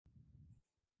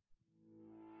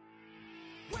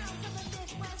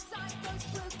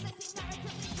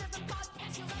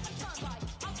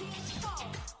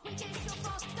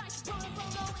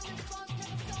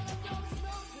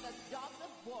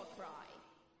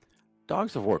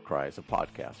Dogs of Warcry is a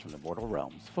podcast from the Mortal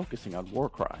Realms focusing on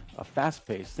Warcry, a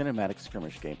fast-paced cinematic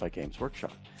skirmish game by Games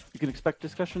Workshop. You can expect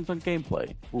discussions on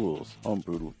gameplay, rules,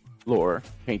 homebrew, lore,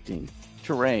 painting,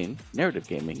 terrain, narrative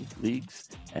gaming, leagues,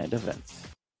 and events.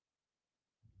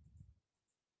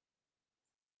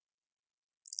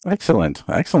 Excellent.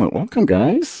 Welcome,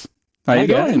 guys. How you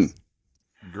doing?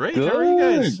 Great. Good. How are you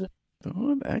guys?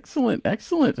 Good.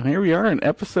 Excellent. Here we are in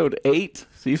episode 8,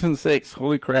 season 6.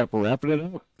 Holy crap, we're wrapping it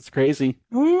up. It's crazy.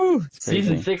 Woo!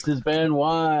 Season 6 has been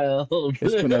wild.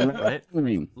 It's been a right?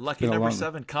 Lucky number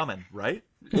 7 coming, right?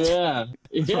 Yeah.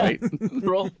 Right.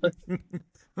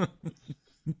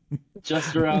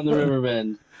 Just around the river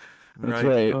bend. That's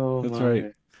right. Oh, That's my.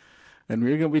 right. And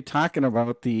we're going to be talking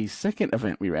about the second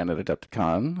event we ran at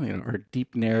Adepticon, our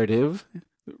deep narrative,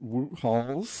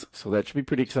 Roothalls. So that should be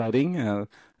pretty exciting. It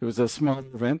was a small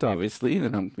event, obviously,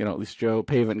 and at least Joe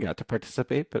Paven got to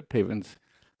participate, but Paven's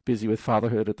busy with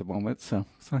fatherhood at the moment, so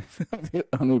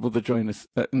unable to join us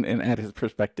and add his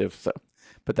perspective.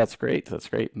 But that's great.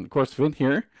 And of course, Vin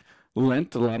here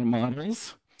lent a lot of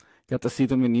models. Got to see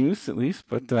them in use at least,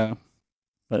 but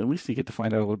at least you get to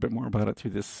find out a little bit more about it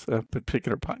through this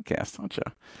particular podcast, don't you?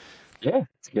 Yeah,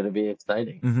 it's going to be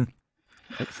exciting. Mm-hmm.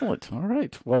 Excellent. All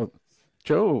right. Well,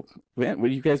 Joe, Vin, what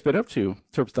have you guys been up to in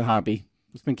terms of the hobby?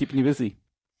 What's been keeping you busy?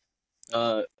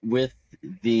 With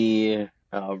the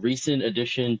recent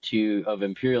addition of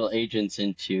Imperial Agents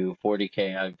into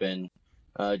 40K, I've been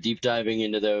deep diving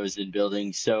into those and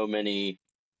building so many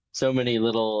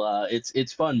little.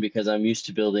 It's fun because I'm used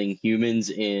to building humans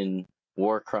in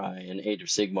Warcry and Age of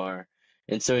Sigmar,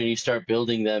 and so when you start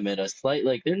building them at a slight,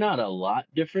 they're not a lot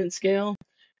different scale,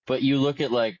 but you look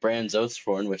at Brand's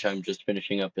Oathsworn, which I'm just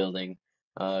finishing up building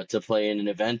to play in an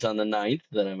event on the 9th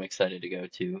that I'm excited to go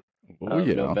to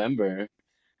November.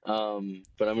 But I'm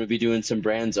going to be doing some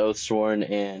Brand's Oathsworn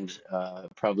and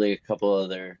probably a couple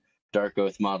other Dark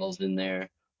Oath models in there.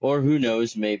 Or who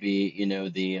knows, maybe,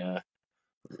 the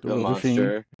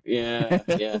monster. Yeah.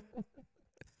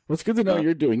 Well, it's good to know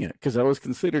you're doing it, because I was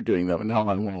considered doing them, and now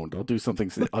I won't. I'll do something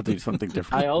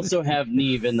different. I also have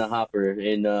Neve in the hopper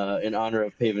in honor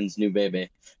of Paven's new baby.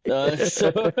 But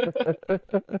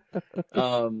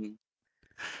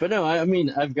no, I mean,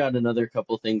 I've got another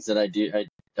couple things that I do.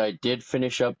 I did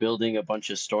finish up building a bunch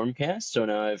of Stormcast, so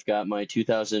now I've got my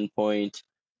 2,000 point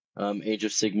Age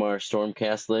of Sigmar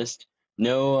Stormcast list.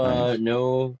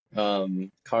 No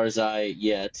Karzai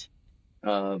yet,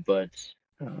 but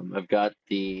I've got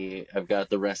the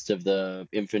rest of the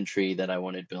infantry that I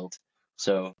wanted built.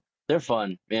 So they're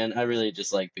fun, man. I really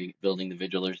just like building the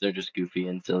Vigilers. They're just goofy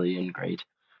and silly and great,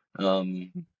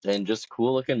 and just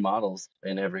cool looking models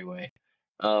in every way.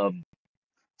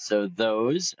 So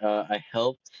those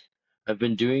I've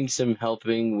been doing some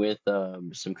helping with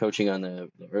some coaching on the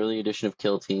early edition of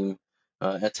Kill Team.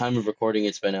 At time of recording,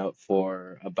 it's been out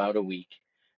for about a week,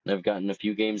 and I've gotten a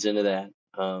few games into that.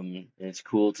 And it's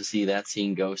cool to see that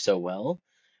scene go so well,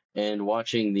 and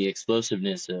watching the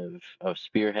explosiveness of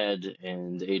Spearhead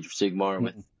and Age of Sigmar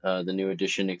with the new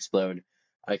edition explode.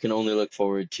 I can only look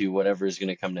forward to whatever is going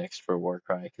to come next for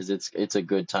Warcry, because it's a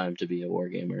good time to be a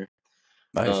wargamer.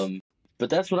 Nice. But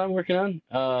that's what I'm working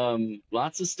on.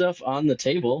 Lots of stuff on the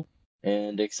table,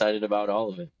 and excited about all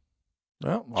of it.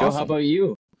 Well, awesome. Joe, how about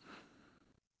you?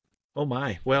 Oh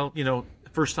my. Well,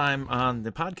 first time on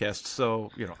the podcast, so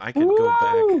I could go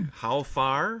back how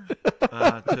far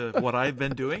to what I've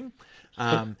been doing.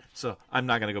 So I'm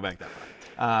not going to go back that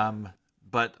far.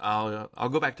 But I'll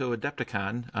go back to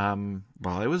Adepticon.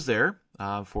 While I was there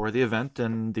for the event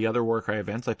and the other Warcry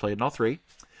events, I played in all 3.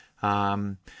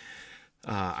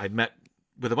 I met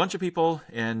with a bunch of people,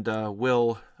 and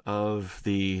Will of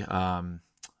the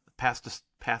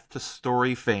Path to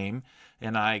Story fame,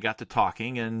 and I got to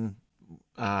talking, and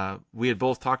we had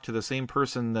both talked to the same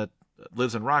person that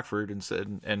lives in Rockford,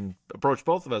 and approached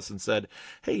both of us and said,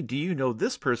 "Hey, do you know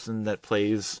this person that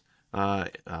plays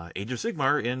Age of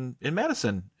Sigmar in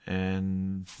Madison?"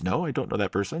 And no, I don't know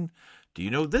that person. Do you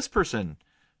know this person?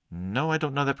 No, I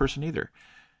don't know that person either.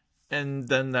 And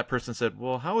then that person said,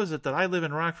 "Well, how is it that I live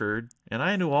in Rockford and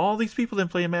I know all these people that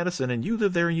play in Madison, and you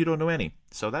live there and you don't know any?"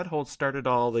 So that whole started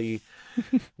all the.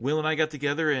 Will and I got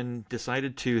together and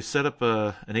decided to set up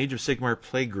an Age of Sigmar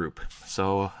play group.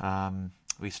 So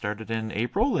we started in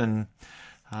April, and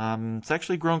it's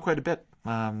actually grown quite a bit.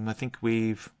 I think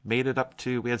we've made it up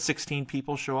to. We had 16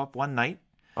 people show up one night.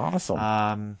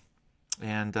 Awesome.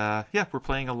 And yeah, we're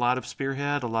playing a lot of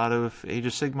Spearhead, a lot of Age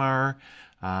of Sigmar,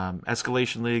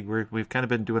 Escalation League. We've kind of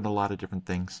been doing a lot of different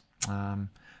things.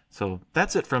 So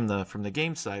that's it from the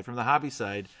game side. From the hobby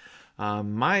side,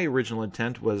 my original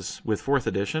intent was with 4th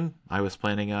edition. I was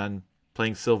planning on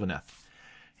playing Sylvaneth,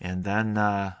 and then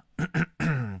the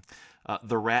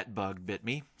rat bug bit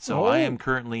me. So I am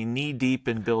currently knee deep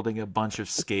in building a bunch of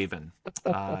Skaven,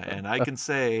 and I can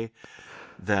say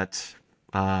that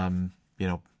I'm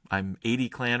 80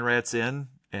 clan rats in,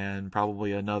 and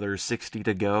probably another 60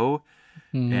 to go.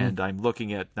 And I'm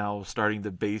looking at now starting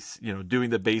the base, doing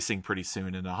the basing pretty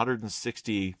soon. And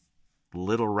 160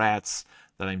 little rats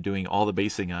that I'm doing all the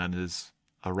basing on is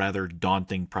a rather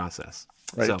daunting process.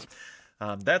 Right. So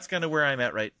that's kind of where I'm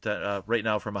at right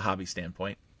now from a hobby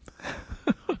standpoint.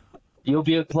 You'll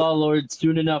be a Claw Lord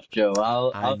soon enough, Joe.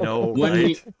 I know,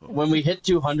 when we hit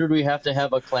 200, we have to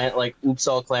have a clan like Oops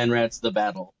All Clan Rats the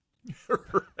battle.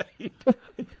 Right.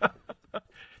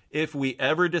 If we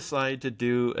ever decide to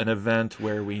do an event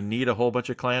where we need a whole bunch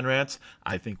of clan rats,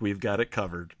 I think we've got it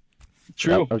covered.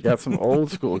 True. I've got some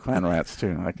old school clan rats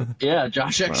too. Yeah,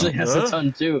 Josh actually has a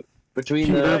ton too. Between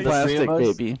pewter the and plastic, three of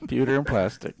us. baby. Pewter and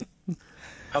plastic.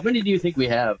 How many do you think we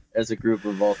have as a group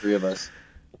of all three of us?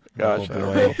 Gosh,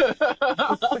 boy.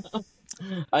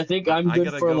 I think I'm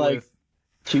good for like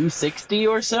 260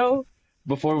 or so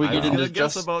before we get into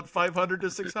guess about 500 to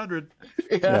 600.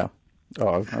 Yeah.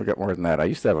 Oh, I've got more than that. I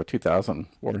used to have a 2,000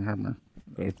 Warhammer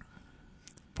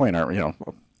point armor,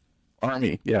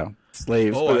 army, yeah,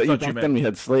 slaves. Oh, but I thought back you then we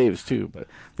had slaves too, but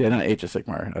they're not Age of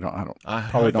Sigmar. I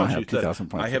probably don't have 2,000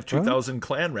 points. I have 2,000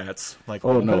 clan rats. Like,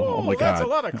 oh no, oh my god, that's a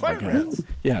lot of clan rats.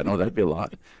 Yeah, no, that'd be a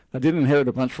lot. I did inherit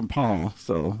a bunch from Paul,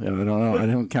 so I don't know. I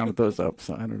haven't counted those up,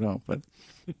 so I don't know. But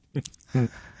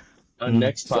on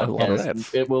next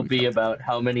podcast, it will be about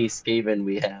how many Skaven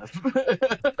we have.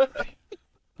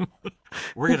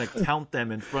 We're going to count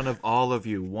them in front of all of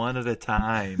you, one at a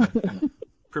time.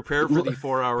 Prepare for the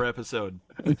 4-hour episode.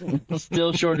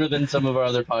 Still shorter than some of our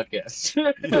other podcasts.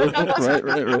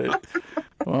 Right.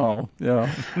 Well,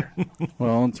 yeah.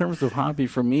 Well, in terms of hobby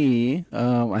for me,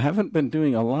 I haven't been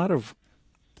doing a lot of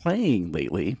playing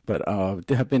lately, but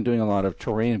have been doing a lot of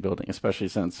terrain building, especially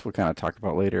since we'll kind of talk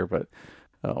about later, but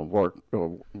White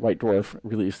Dwarf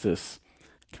released this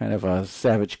kind of a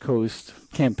Savage Coast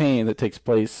campaign that takes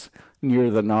place near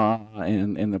the Gnaw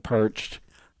and in the Parched,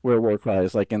 where Warcry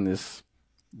is like in this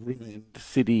ruined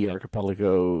city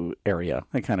archipelago area.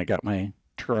 I kind of got my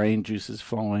terrain juices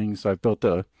flowing, so I built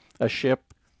a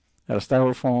ship out of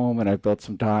styrofoam, and I built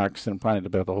some docks, and I'm planning to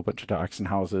build a whole bunch of docks and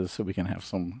houses so we can have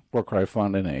some Warcry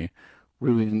fun in a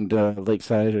ruined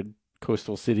lakeside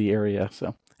coastal city area.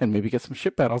 So, and maybe get some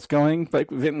ship battles going like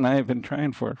Vin and I have been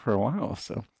trying for a while.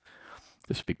 So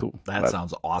this would be cool. That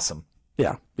sounds awesome.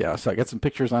 Yeah. So I got some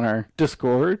pictures on our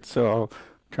Discord, so I'll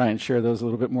try and share those a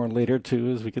little bit more later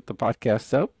too as we get the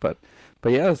podcast up. But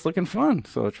yeah, it's looking fun,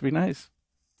 so it should be nice.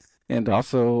 And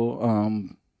also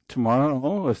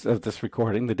tomorrow of this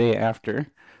recording, the day after,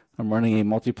 I'm running a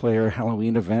multiplayer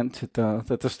Halloween event at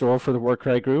the store for the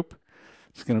Warcry group.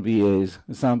 It's going to be a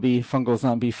fungal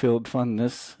zombie filled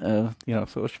funness,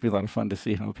 so it should be a lot of fun to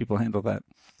see how people handle that.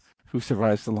 Who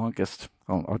survives the longest?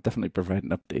 I'll definitely provide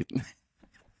an update.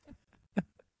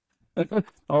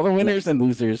 All the winners and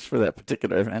losers for that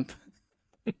particular event.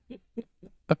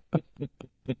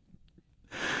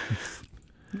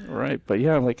 Right, but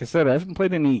yeah, like I said, I haven't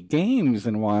played any games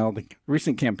in a while. The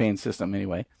recent campaign system,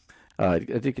 anyway. I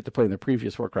did get to play in the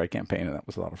previous Warcry campaign, and that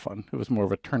was a lot of fun. It was more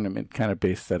of a tournament kind of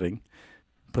base setting.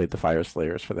 Played the Fire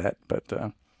Slayers for that, but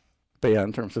yeah,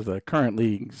 in terms of the current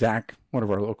league, Zach, one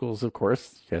of our locals, of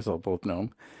course, you guys all both know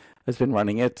him, has been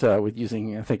running it with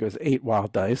using, I think it was 8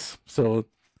 wild dice, or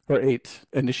 8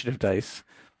 initiative dice.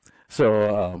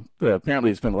 So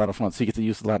apparently it's been a lot of fun. So you get to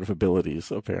use a lot of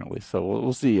abilities, apparently. So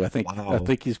we'll see. I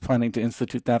think he's planning to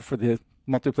institute that for the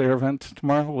multiplayer event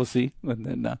tomorrow. We'll see. And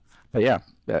then, but yeah,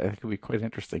 it could be quite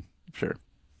interesting, I'm sure.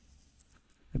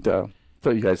 And, so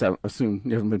you guys, I assume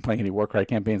you haven't been playing any Warcry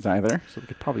campaigns either, so we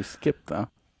could probably skip the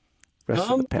rest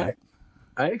of the pack.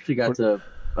 I actually got to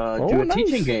do a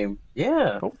teaching game.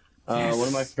 Yeah. Oh, yes. One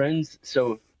of my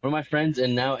friends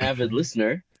and now avid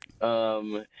listener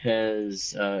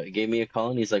has gave me a call,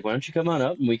 and he's like, why don't you come on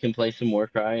up and we can play some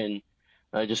Warcry, and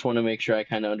I just want to make sure I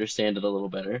kind of understand it a little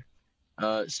better.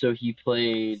 So he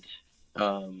played,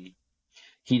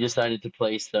 he decided to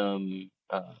play some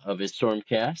of his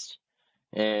Stormcast,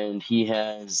 and he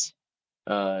has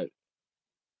it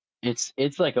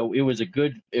was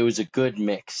a good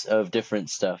mix of different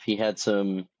stuff. He had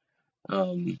some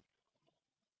I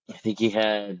think he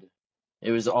had,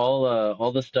 it was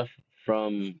all the stuff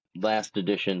from last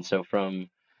edition, so from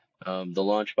the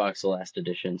launch box of last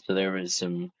edition. So there was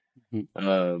some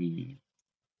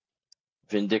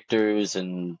Vindictors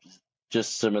and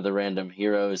just some of the random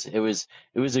heroes. It was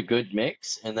a good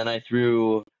mix, and then I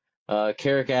threw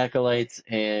Carrick Acolytes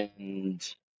or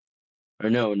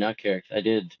no, not Carrick. I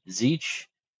did Zeech.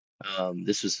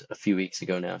 This was a few weeks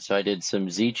ago now, so I did some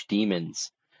Zeech Demons,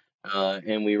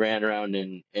 and we ran around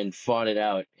and fought it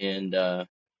out, and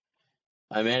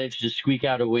I managed to squeak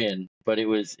out a win, but it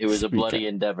was a bloody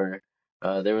endeavor.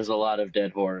 There was a lot of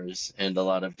dead horrors and a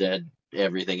lot of dead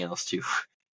everything else too.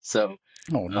 So.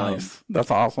 Oh, nice.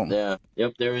 That's awesome. Yeah.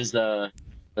 Yep. There was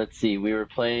let's see, we were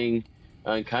playing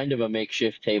on kind of a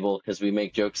makeshift table because we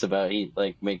make jokes about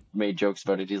made jokes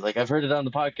about it. He's like, I've heard it on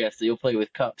the podcast that you'll play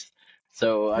with cups.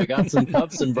 So I got some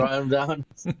cups and brought them down.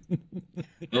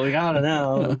 Well, we got it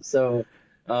now. So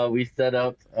we set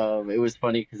up. It was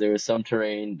funny because there was some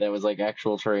terrain that was like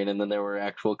actual terrain, and then there were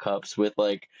actual cups with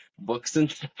like books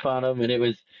and stuff on them,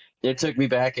 and it took me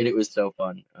back, and it was so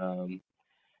fun. And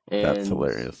that's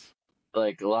hilarious.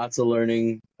 Like lots of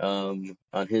learning on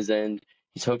his end.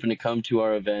 He's hoping to come to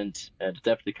our event at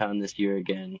Adepticon this year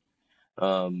again,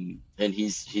 and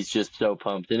he's just so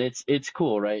pumped. And it's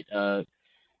cool, right?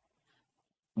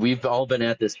 We've all been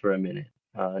at this for a minute.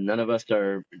 None of us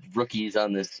are rookies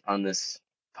on this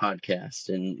podcast,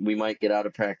 and we might get out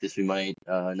of practice. We might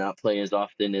not play as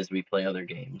often as we play other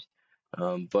games.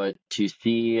 But to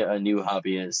see a new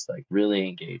hobbyist like really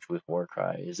engage with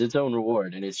Warcry is its own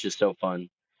reward, and it's just so fun.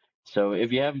 So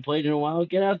if you haven't played in a while,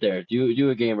 get out there, do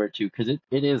a game or two, because it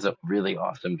is a really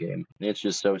awesome game. It's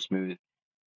just so smooth,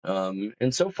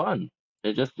 and so fun.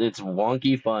 It's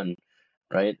wonky fun,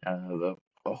 right? A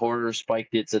horror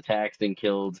spiked its attacks and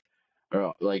killed,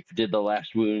 or like did the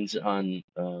last wounds on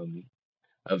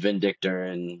a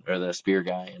Vindictor or the spear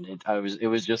guy, and it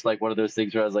was just like one of those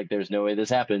things where I was like, there's no way this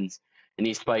happens, and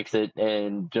he spikes it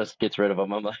and just gets rid of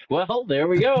him. I'm like, well, there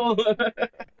we go.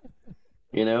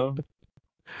 You know.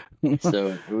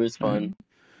 So it was fun.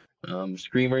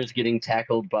 Screamers getting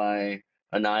tackled by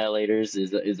annihilators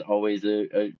is always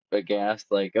a gas.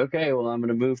 Like, okay, well, I'm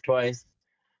gonna move twice.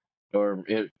 Or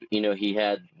he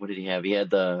had, what did he have? He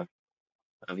had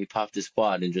he popped his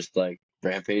quad and just like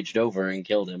rampaged over and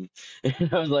killed him.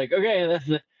 And I was like, okay, that's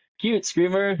a cute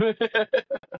screamer.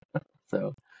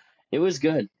 So it was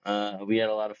good. We had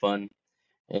a lot of fun,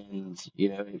 and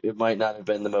it might not have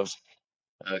been the most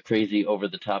crazy over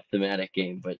the top thematic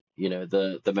game, but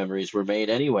the memories were made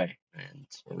anyway, and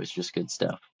it was just good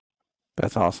stuff.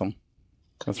 That's awesome.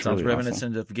 That sounds really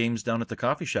reminiscent of games down at the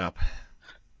coffee shop.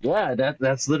 Yeah,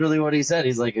 that's literally what he said.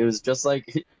 He's like, it was just like,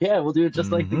 yeah, we'll do it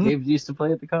just like the games you used to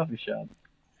play at the coffee shop.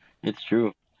 It's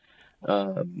true.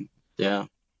 Yeah,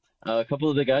 a couple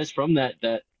of the guys from that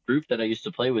group that I used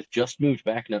to play with just moved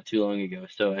back not too long ago,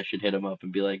 so I should hit them up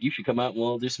and be like, you should come out and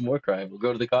we'll do some Warcry. We'll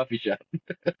go to the coffee shop.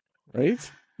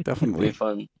 Right? Definitely. It'll be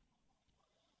fun.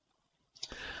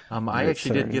 I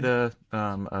actually did get a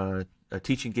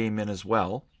teaching game in as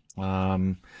well. I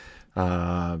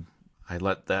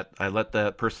let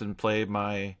that person play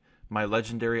my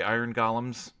legendary Iron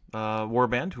Golems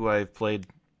warband, who I've played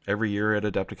every year at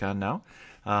Adepticon now,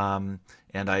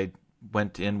 and I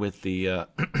went in with the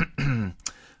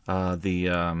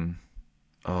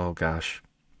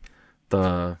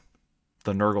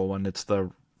Nurgle one. It's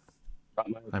the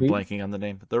I'm blanking on the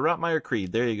name. The Rotmire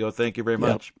Creed. There you go. Thank you very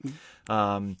much.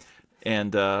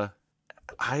 And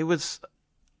I was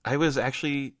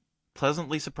actually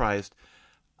pleasantly surprised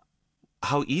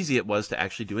how easy it was to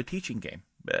actually do a teaching game.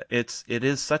 It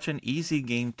is such an easy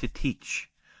game to teach,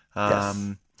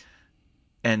 and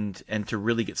to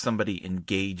really get somebody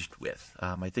engaged with.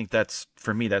 I think that's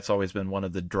always been one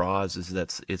of the draws, is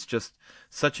that it's just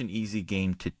such an easy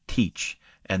game to teach,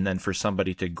 and then for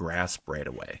somebody to grasp right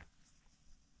away.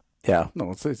 Yeah, no,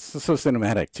 it's so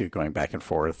cinematic too, going back and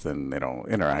forth, and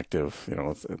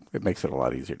interactive. It makes it a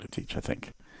lot easier to teach, I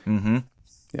think. Mm-hmm.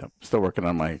 Yeah, still working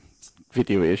on my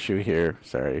video issue here.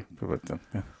 Sorry, but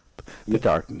the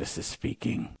darkness is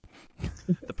speaking.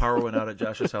 The power went out at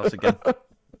Josh's house again.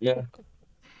 Yeah.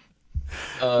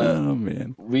 Oh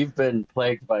man, we've been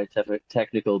plagued by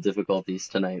technical difficulties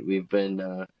tonight. We've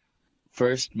been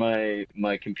first, my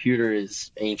computer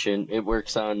is ancient. It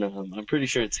works on I'm pretty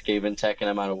sure it's Skaven tech, and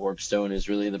I'm out of Warpstone is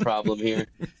really the problem here.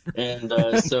 And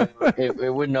so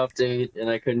it wouldn't update, and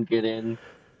I couldn't get in.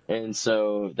 And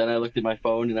so then I looked at my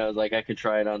phone, and I was like, I could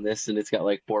try it on this, and it's got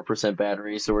like 4%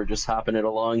 battery. So we're just hopping it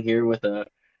along here with the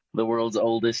world's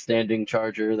oldest standing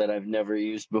charger that I've never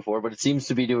used before, but it seems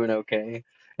to be doing okay.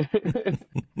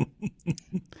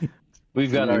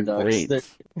 We've got our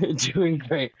ducks. They're doing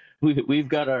great. we've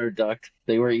got our ducks.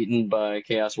 They were eaten by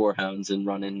Chaos Warhounds and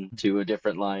run into a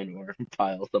different line or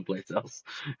pile someplace else.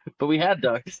 But we had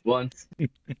ducks once,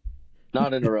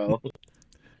 not in a row.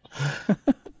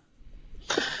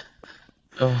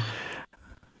 Oh.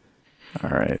 All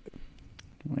right.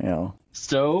 Well,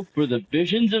 So for the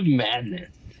Visions of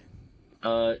Madness,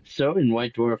 so in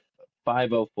White Dwarf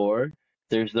 504,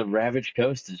 there's the Ravaged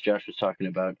Coast, as Josh was talking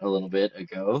about a little bit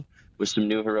ago, with some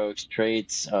new heroics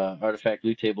traits, artifact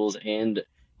loot tables, and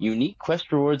unique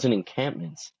quest rewards and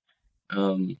encampments.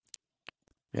 yeah,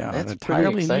 That's an pretty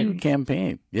entirely new exciting.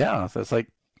 campaign. Yeah, so it's like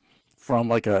from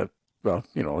like a well,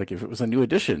 like if it was a new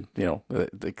edition,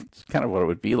 it's kind of what it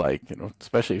would be like,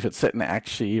 especially if it's sitting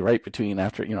actually right between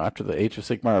after the Age of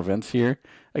Sigmar events here.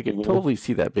 I could Mhm. totally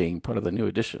see that being part of the new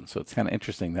edition. So it's kind of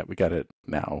interesting that we got it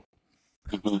now.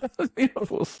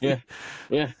 Mhm. We'll see.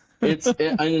 Yeah.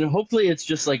 I mean, hopefully it's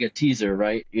just like a teaser,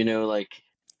 right? Like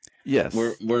Yes.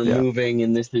 we're Yeah. moving,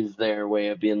 and this is their way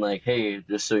of being like, hey,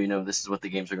 just so you know, this is what the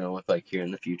games are going to look like here in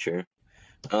the future.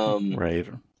 Right.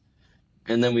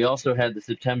 And then we also had the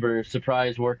September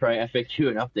surprise Warcry FAQ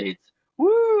and updates.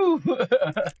 Woo!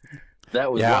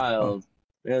 That was Yeah. wild.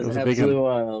 It was was a big absolutely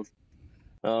wild.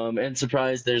 And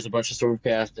surprise, there's a bunch of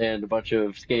Stormcast and a bunch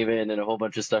of Skaven and a whole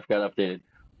bunch of stuff got updated.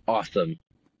 Awesome.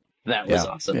 That was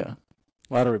awesome. Yeah.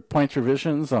 A lot of points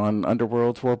revisions on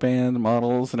Underworld's warband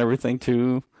models and everything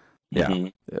too. Yeah.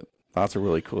 Mhm. Lots of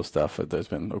really cool stuff. There's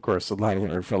been, of course, a lot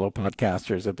of our fellow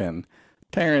podcasters have been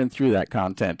tearing through that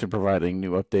content and providing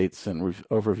new updates and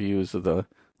overviews of the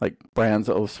brands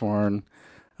of Oathsworn.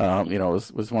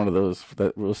 Was one of those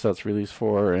that rule sets released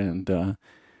for, and one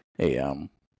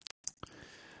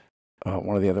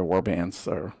of the other war bands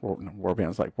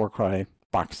like Warcry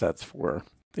box sets for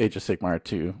Age of Sigmar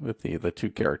 2 with the two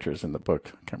characters in the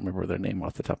book. I can't remember their name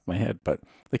off the top of my head, but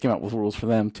they came out with rules for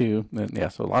them too. And yeah,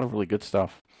 so a lot of really good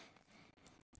stuff.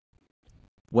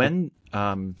 When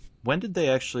did they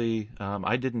actually?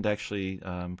 I didn't actually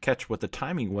catch what the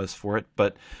timing was for it,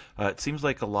 but it seems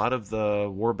like a lot of the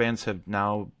warbands have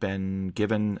now been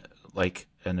given like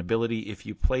an ability. If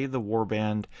you play the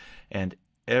warband and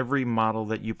every model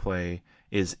that you play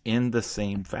is in the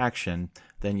same faction,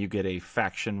 then you get a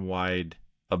faction-wide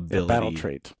ability. Battle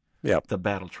trait. Yep. The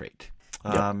battle trait.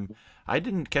 Yep. I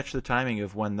didn't catch the timing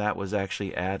of when that was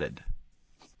actually added.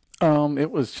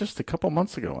 It was just a couple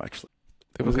months ago, actually.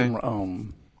 It was in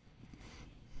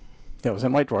it was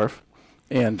in White Dwarf,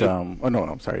 and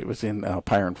I'm sorry, it was in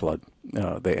Pyre and Flood.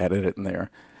 They added it in there,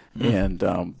 and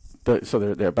so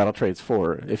they're battle traits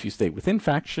for if you stay within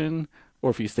faction or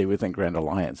if you stay within Grand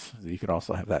Alliance. You could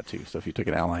also have that too. So if you took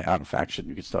an ally out of faction,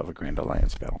 you could still have a Grand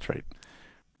Alliance battle trait.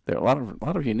 There are a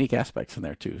lot of unique aspects in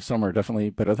there too. Some are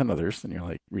definitely better than others, and you're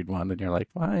like read one and you're like,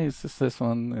 why is this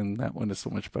one and that one is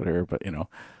so much better? But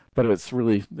but it's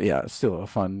really it's still a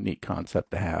fun, neat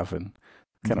concept to have, and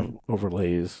kind of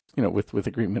overlays, with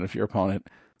agreement of your opponent,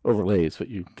 overlays what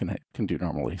you can do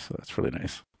normally. So that's really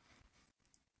nice.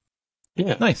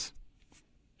 Yeah. Nice.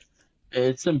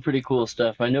 It's some pretty cool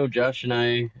stuff. I know Josh and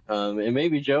I, and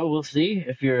maybe Joe, we'll see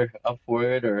if you're up for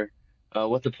it or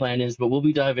what the plan is, but we'll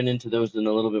be diving into those in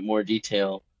a little bit more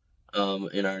detail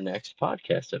in our next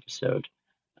podcast episode.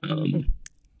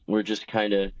 We're just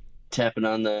kind of tapping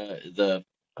on the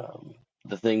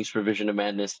things for Vision of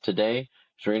Madness today.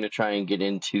 So we're going to try and get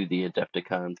into the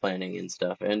Adepticon planning and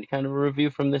stuff and kind of a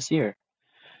review from this year.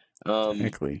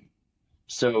 Exactly.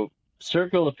 So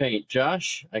Circle of Paint.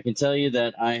 Josh, I can tell you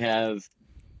that I have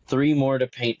 3 more to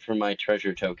paint for my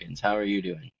treasure tokens. How are you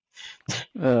doing?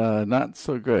 Not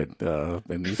so good.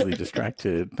 Been easily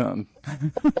distracted. I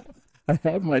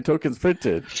have my tokens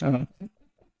printed.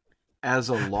 As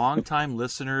a longtime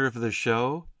listener of the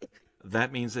show,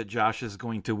 that means that Josh is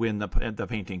going to win the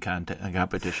painting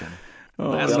competition.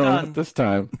 Oh, Last no, done. not this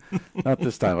time. Not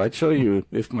this time. I'd show you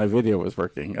if my video was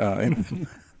working. Got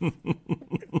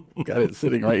it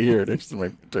sitting right here next to my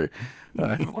printer.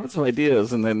 Lots of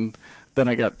ideas, and then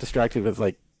I got distracted with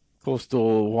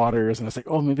coastal waters, and I was like,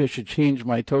 oh, maybe I should change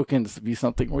my tokens to be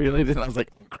something related. And I was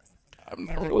like, oh, crap, I'm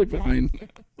not really behind.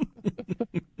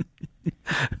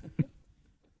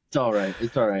 It's all right.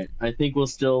 It's all right. I think you'll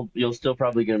still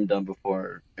probably get them done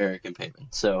before Eric and Payman.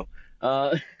 So,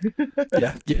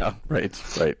 yeah, right.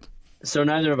 So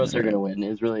neither of us are going to win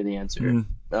is really the answer.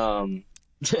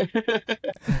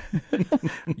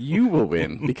 You will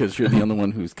win because you're the only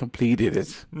one who's completed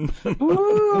it.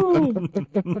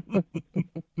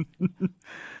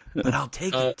 But I'll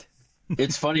take it.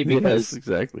 It's funny because yes,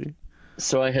 exactly.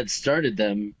 So I had started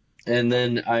them, and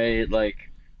then I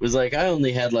was like, I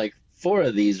only had 4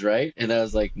 of these, right? And I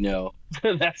was like, no,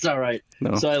 that's all right.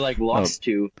 No. So I like Oh. lost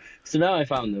 2. So now I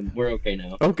found them. We're okay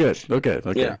now. Oh, good. Okay.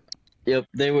 Yeah. Yep.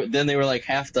 They were like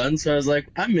half done. So I was like,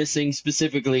 I'm missing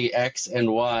specifically X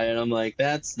and Y, and I'm like,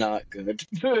 that's not good.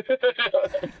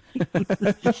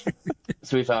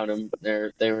 So we found them.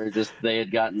 They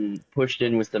had gotten pushed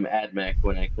in with some AdMech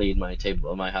when I cleaned my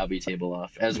hobby table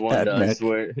off, as one does.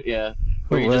 Where you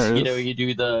just you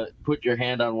do put your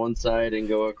hand on one side and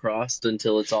go across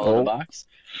until it's all in a box.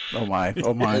 Oh my! I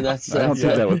don't do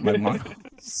yeah. that with my mom.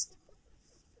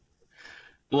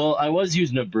 Well, I was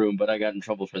using a broom, but I got in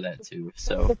trouble for that too.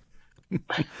 So.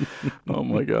 Oh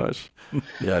my gosh!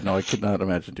 Yeah, no, I could not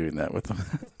imagine doing that with them.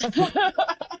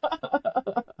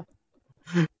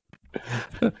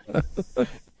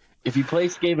 If you play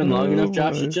Skaven long enough,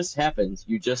 Josh, it just happens.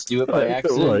 You just do it by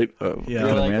accident. Right.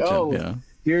 You're like,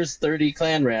 here's 30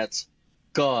 clan rats.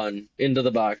 Gone. Into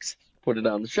the box. Put it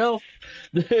on the shelf.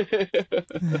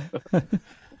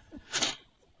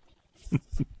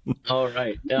 All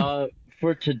right.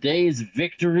 For today's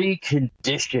victory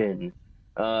condition,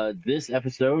 this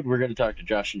episode, we're going to talk to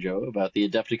Josh and Joe about the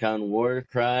Adepticon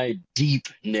Warcry Deep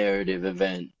Narrative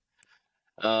event.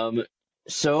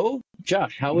 So,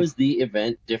 Josh, how is the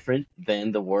event different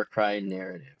than the Warcry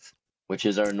narrative, which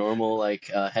is our normal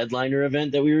headliner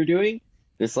event that we were doing?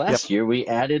 This last year, we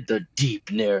added the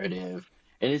deep narrative,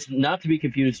 and it's not to be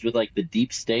confused with the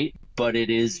deep state, but it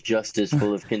is just as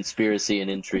full of conspiracy and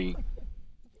intrigue.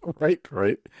 Right.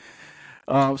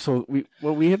 So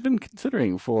we had been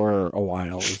considering for a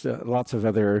while is lots of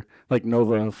other, like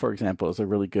Nova, for example, is a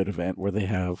really good event where they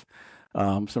have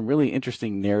some really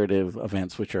interesting narrative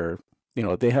events, which are,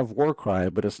 they have Warcry,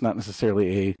 but it's not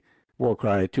necessarily a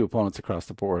Warcry 2 opponents across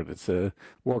the board. It's a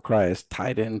Warcry is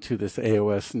tied into this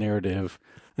AOS narrative.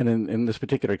 And in this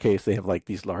particular case, they have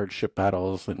these large ship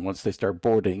battles. And once they start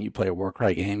boarding, you play a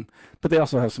Warcry game. But they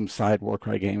also have some side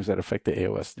Warcry games that affect the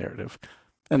AOS narrative.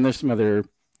 And there's some other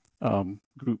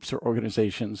groups or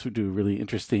organizations who do really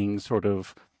interesting sort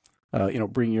of,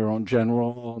 bring your own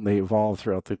general. And they evolve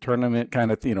throughout the tournament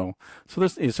kind of,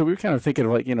 So we were kind of thinking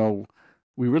of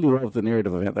we really love the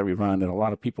narrative event that we run, and a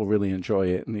lot of people really enjoy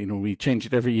it. And, we change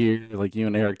it every year. Like you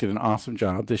and Eric did an awesome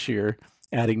job this year,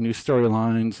 adding new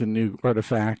storylines and new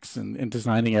artifacts and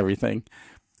designing everything.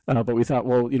 But we thought,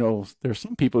 well, there's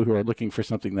some people who are looking for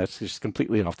something that's just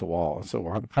completely off the wall. So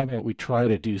how about we try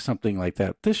to do something like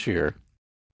that this year?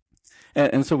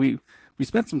 And so we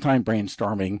spent some time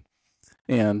brainstorming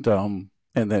and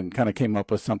then kind of came up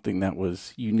with something that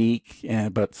was unique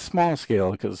but small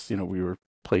scale because, we were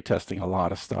play testing a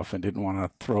lot of stuff and didn't want to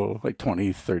throw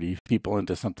 20, 30 people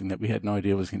into something that we had no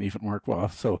idea was going to even work well.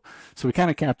 So we kind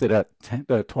of capped it at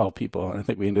 12 people, and I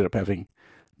think we ended up having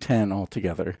 10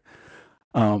 altogether.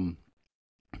 And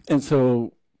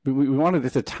so we wanted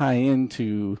it to tie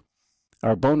into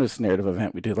our bonus narrative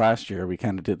event we did last year. We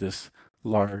kind of did this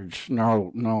large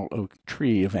gnarl oak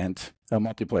tree event, a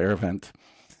multiplayer event,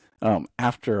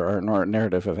 after our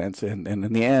narrative events. And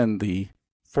in the end, the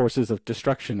forces of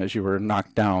destruction as you were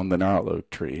knocked down the gnarl oak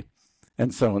tree.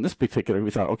 And so in this particular,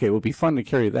 we thought, okay, it would be fun to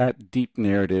carry that deep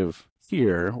narrative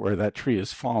here where that tree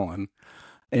has fallen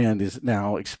and is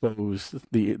now exposed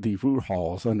the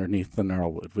Roothalls underneath the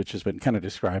gnarlwood, which has been kind of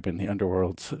described in the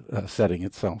Underworld's setting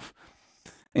itself.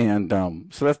 And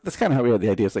so that's kind of how we had the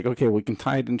idea. It's okay, we can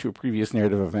tie it into a previous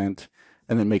narrative event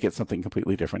and then make it something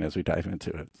completely different as we dive into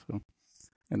it. So,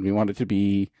 and we want it to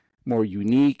be more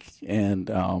unique and,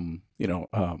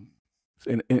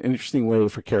 an interesting way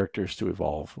for characters to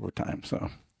evolve over time. So.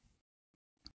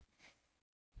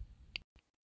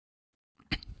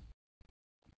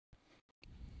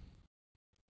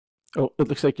 Oh, it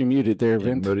looks like you're muted there,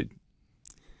 Vint. Muted.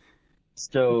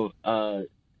 So,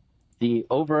 the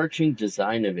overarching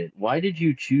design of it, why did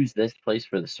you choose this place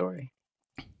for the story?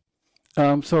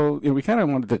 So we kind of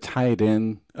wanted to tie it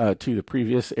in to the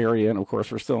previous area, and of course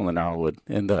we're still in the gnarlwood,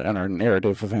 and our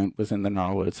narrative event was in the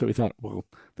gnarlwood, so we thought, well,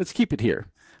 let's keep it here.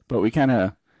 But we kind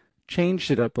of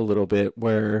changed it up a little bit,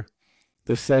 where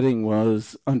the setting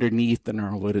was underneath the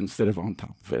gnarlwood instead of on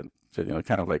top of it. So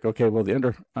kind of okay, well,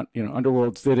 the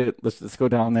Underworlds did it. Let's go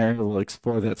down there. We'll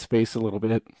explore that space a little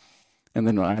bit, and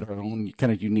then we'll add our own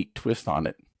kind of unique twist on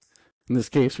it. In this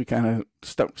case, we kind of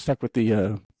stuck with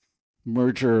the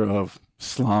merger of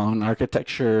Slan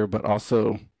architecture, but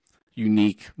also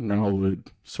unique gnarlwood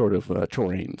sort of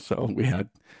terrain. So we had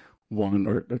one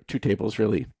or two tables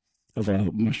really of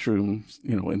a mushroom,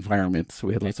 environment. So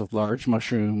we had lots of large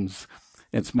mushrooms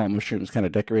and small mushrooms kind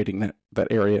of decorating that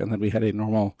area. And then we had a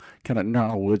normal kind of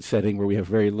gnarlwood setting where we have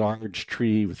a very large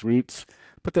tree with roots,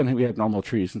 but then we had normal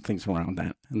trees and things around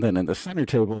that. And then in the center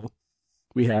table,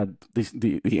 we had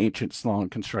the ancient Slong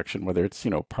construction, whether it's,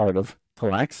 part of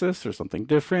Talaxis or something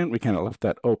different. We kind of left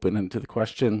that open into the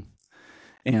question.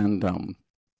 And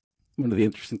one of the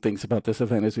interesting things about this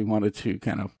event is we wanted to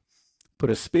kind of put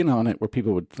a spin on it where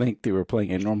people would think they were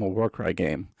playing a normal Warcry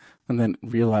game and then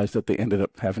realize that they ended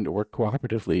up having to work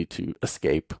cooperatively to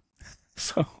escape.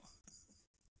 So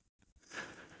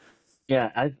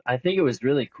Yeah, I think it was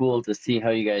really cool to see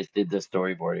how you guys did the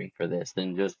storyboarding for this,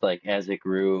 and just like as it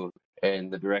grew and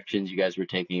the directions you guys were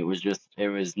taking, it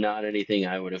was not anything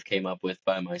I would have came up with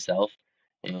by myself.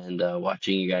 And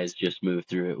watching you guys just move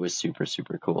through it was super,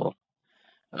 super cool.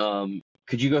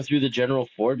 Could you go through the general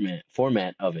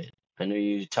format of it? I know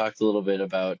you talked a little bit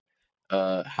about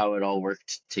how it all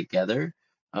worked together,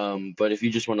 but if you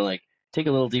just want to like take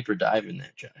a little deeper dive in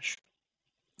that, Josh.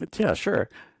 yeah, sure.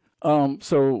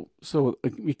 So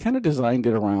we kind of designed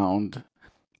it around,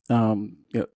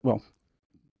 yeah, well,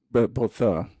 but both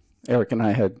Eric and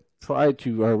I had tried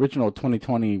to, our original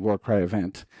 2020 Warcry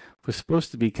event was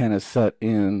supposed to be kind of set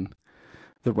in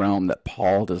the realm that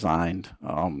Paul designed,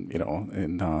 and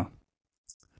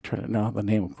trying to know the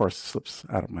name, of course, slips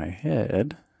out of my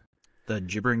head. The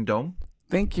Gibbering Dome?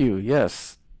 Thank you,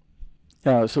 yes.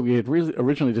 So we had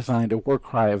originally designed a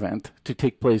Warcry event to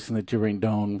take place in the Gibbering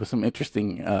Dome with some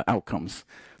interesting outcomes.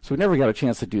 So we never got a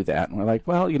chance to do that. And we're like,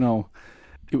 well,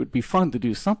 it would be fun to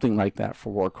do something like that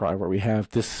for Warcry where we have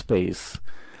this space.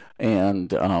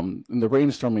 And in the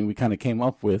brainstorming we kind of came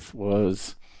up with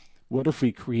was, what if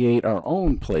we create our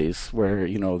own place where,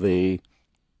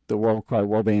 the Warcry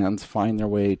warbands find their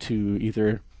way to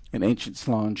either an ancient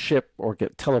Slan ship or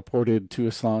get teleported to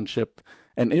a Slan ship,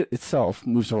 and it itself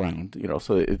moves around,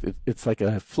 so it's like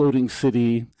a floating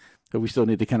city that we still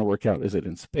need to kind of work out. Is it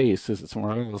in space? Is it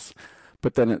somewhere else?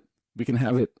 But then we can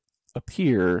have it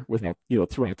appear without,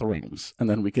 throughout the realms, and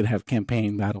then we could have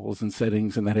campaign battles and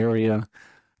settings in that area.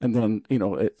 And then,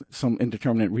 some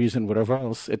indeterminate reason, whatever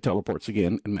else, it teleports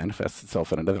again and manifests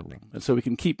itself in another room. And so we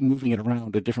can keep moving it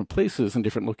around to different places and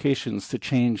different locations to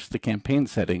change the campaign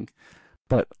setting,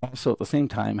 but also at the same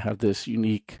time have this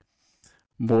unique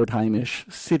Mordheim-ish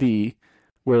city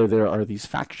where there are these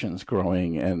factions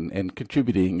growing and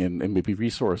contributing and maybe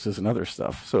resources and other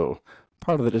stuff. So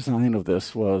part of the design of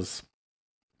this was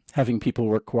having people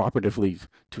work cooperatively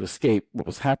to escape what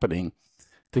was happening,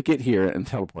 to get here and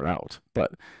teleport out.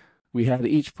 But we had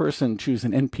each person choose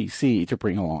an NPC to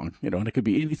bring along, and it could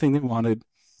be anything they wanted.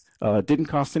 Didn't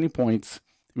cost any points.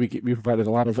 We provided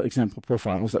a lot of example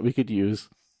profiles that we could use.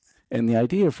 And the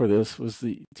idea for this was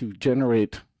to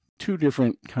generate two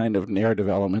different kind of narrative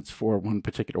elements for one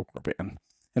particular warband.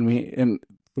 And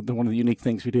one of the unique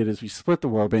things we did is we split the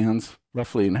warbands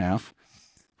roughly in half,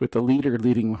 with the leader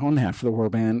leading one half of the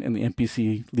warband and the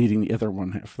NPC leading the other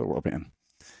one half of the warband.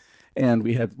 And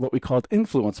we had what we called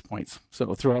influence points.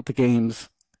 So throughout the games,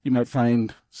 you might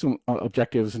find some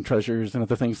objectives and treasures and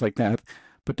other things like that.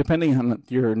 But depending on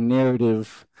your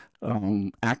narrative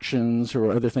actions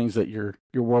or other things that your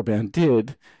warband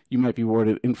did, you might be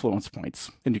awarded influence points.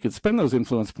 And you could spend those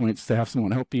influence points to have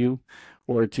someone help you,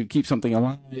 or to keep something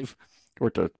alive, or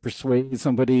to persuade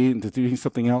somebody into doing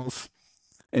something else.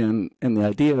 And the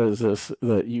idea is this,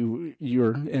 that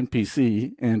your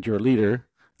NPC and your leader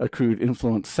accrued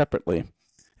influence separately.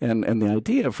 And the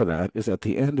idea for that is at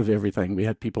the end of everything, we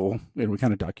had people, and we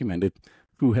kind of documented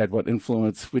who had what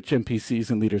influence, which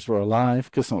NPCs and leaders were alive,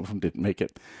 because some of them didn't make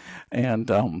it. And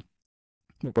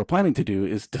what we're planning to do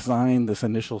is design this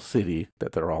initial city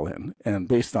that they're all in. And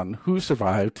based on who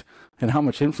survived and how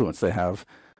much influence they have,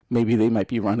 maybe they might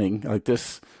be running like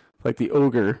this, like the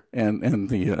ogre and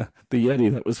the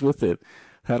Yeti that was with it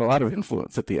had a lot of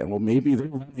influence at the end. Well, maybe they're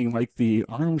running like the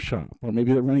arm shop, or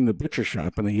maybe they're running the butcher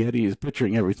shop, and the Yeti is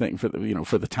butchering everything for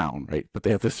the town, right? But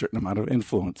they have this certain amount of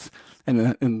influence,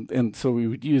 and so we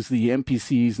would use the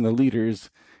NPCs and the leaders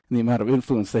and the amount of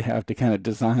influence they have to kind of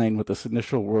design what this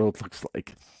initial world looks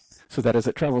like, so that as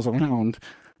it travels around,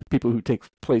 people who take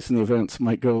place in the events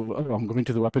might go, oh, I'm going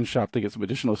to the weapon shop to get some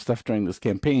additional stuff during this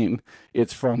campaign.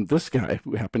 It's from this guy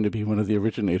who happened to be one of the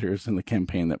originators in the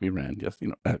campaign that we ran just,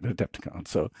 at Adepticon.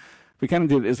 So we kind of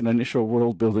did it as an initial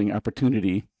world building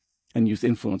opportunity and used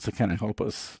influence to kind of help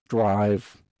us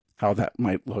drive how that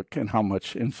might look and how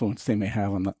much influence they may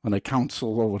have on a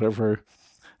council or whatever.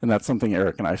 And that's something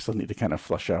Eric and I still need to kind of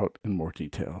flesh out in more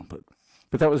detail.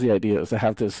 But that was the idea, is to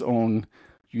have this own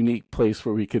unique place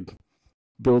where we could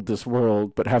build this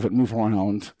world, but have it move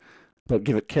around, but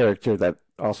give it character that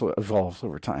also evolves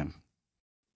over time.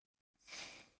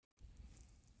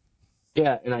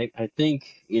 Yeah, and I think,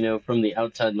 from the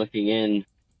outside looking in,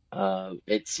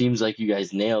 it seems like you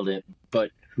guys nailed it, but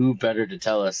who better to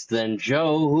tell us than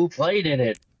Joe, who played in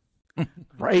it?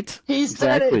 Right? He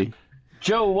said it. Exactly.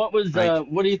 Joe, Right.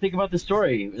 what do you think about the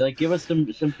story? Like, give us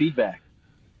some feedback.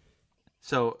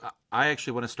 So I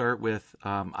actually want to start with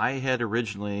I had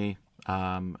originally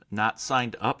not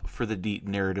signed up for the deep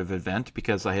narrative event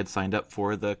because I had signed up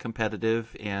for the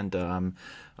competitive and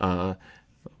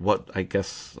what I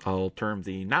guess I'll term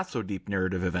the not so deep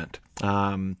narrative event.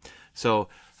 So,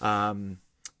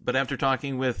 but after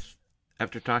talking with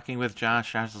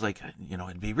Josh was like,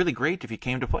 it'd be really great if you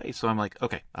came to play. So I'm like,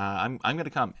 okay, I'm going to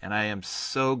come, and I am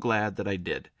so glad that I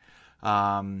did,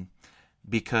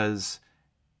 because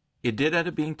it did end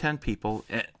up being 10 people,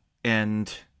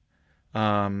 and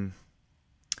I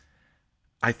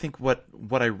think what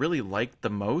I really liked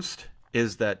the most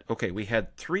is that, okay, we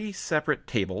had 3 separate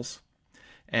tables,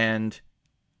 and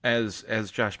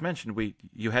as Josh mentioned,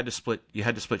 you had to split your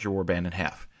warband in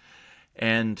half,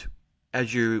 and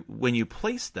when you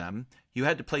placed them, you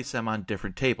had to place them on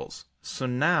different tables. So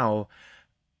now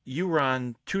you were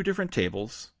on 2 different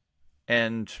tables,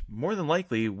 and more than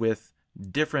likely with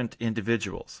different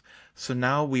individuals. So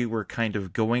now we were kind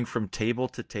of going from table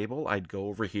to table. I'd go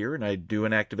over here and I'd do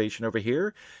an activation over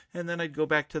here, and then I'd go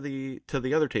back to the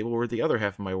other table where the other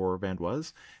half of my warband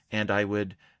was, and I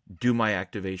would do my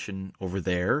activation over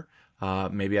there.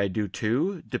 Maybe I do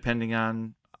 2, depending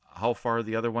on how far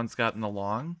the other one's gotten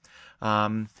along.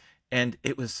 And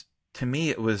to me,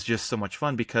 it was just so much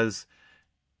fun because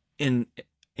in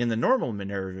the normal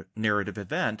narrative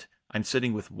event, I'm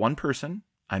sitting with one person.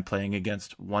 I'm playing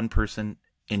against one person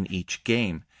in each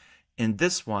game. In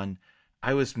this one,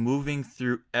 I was moving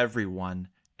through everyone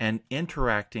and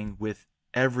interacting with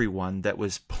everyone that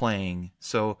was playing.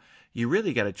 So you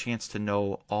really got a chance to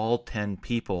know all 10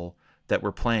 people that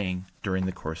were playing during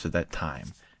the course of that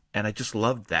time. And I just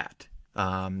loved that,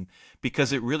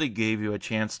 because it really gave you a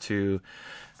chance to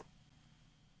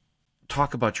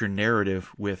talk about your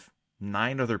narrative with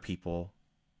 9 other people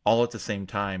all at the same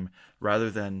time, rather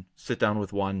than sit down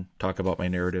with one, talk about my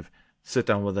narrative, sit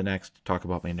down with the next, talk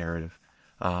about my narrative.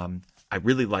 I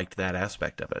really liked that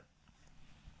aspect of it.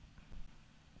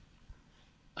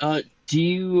 How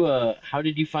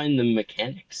did you find the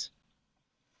mechanics?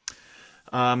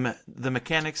 The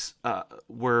mechanics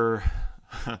were,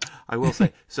 I will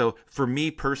say, so for me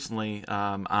personally,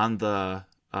 I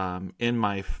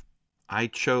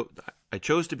chose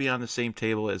to be on the same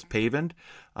table as Pavend,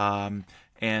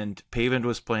 and Pavend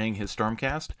was playing his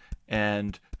Stormcast,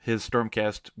 and his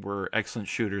Stormcast were excellent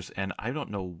shooters, and I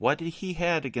don't know what he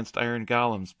had against Iron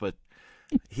Golems, but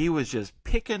he was just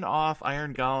picking off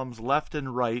Iron Golems left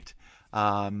and right.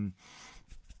 But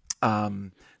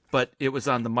it was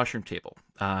on the mushroom table,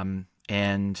 and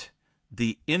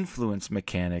the influence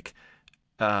mechanic,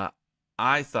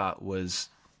 I thought was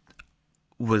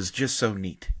just so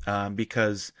neat,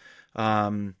 because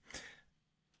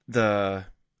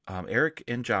Eric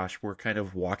and Josh were kind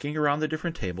of walking around the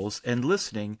different tables and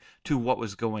listening to what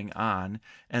was going on,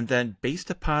 and then based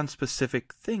upon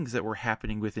specific things that were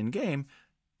happening within game,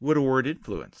 would award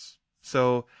influence.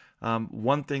 So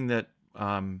one thing that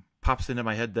pops into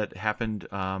my head that happened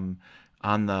on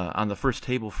the first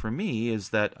table for me is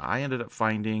that I ended up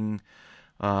finding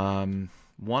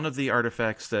one of the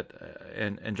artifacts that,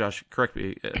 and Josh, correct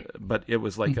me, but it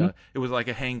was like a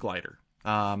hang glider.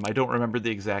 I don't remember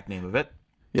the exact name of it.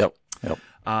 Yep.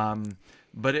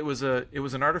 But it was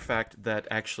an artifact that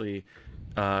actually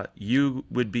you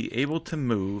would be able to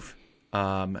move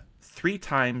 3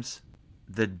 times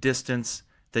the distance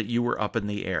that you were up in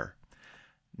the air.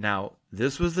 Now,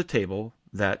 this was the table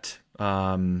that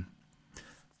had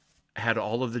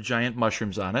all of the giant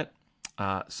mushrooms on it.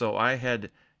 So I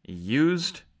had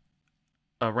used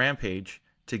a rampage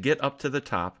to get up to the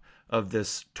top of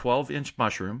this 12-inch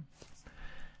mushroom.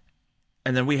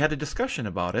 And then we had a discussion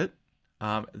about it,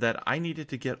 that I needed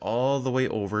to get all the way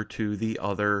over to the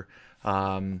other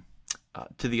side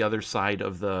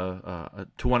of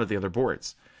to one of the other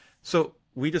boards. So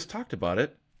we just talked about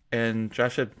it, and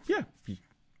Josh said, yeah,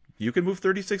 you can move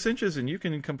 36 inches and you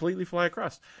can completely fly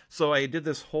across. So I did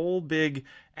this whole big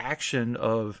action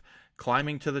of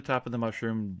climbing to the top of the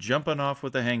mushroom, jumping off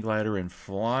with the hang glider, and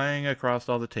flying across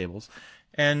all the tables,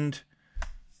 and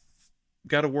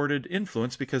got awarded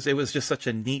influence because it was just such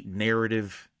a neat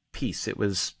narrative piece. It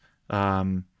was,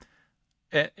 and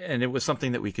it was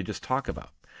something that we could just talk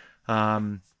about.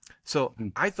 So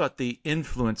I thought the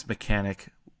influence mechanic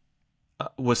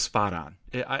was spot on.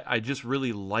 I just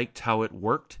really liked how it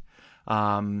worked,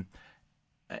 and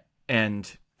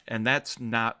that's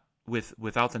not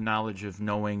without the knowledge of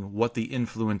knowing what the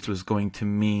influence was going to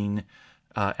mean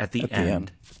at the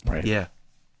end. Right. Yeah.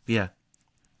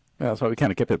 Yeah, that's why we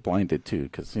kind of kept it blinded too,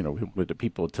 because we wanted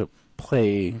people to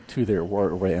play to their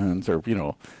war ends, or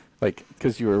like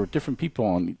because you were different people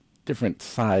on different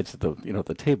sides of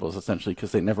the tables essentially,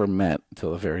 because they never met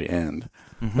until the very end.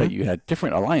 Hmm. But you had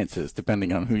different alliances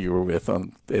depending on who you were with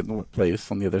on in what place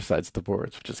on the other sides of the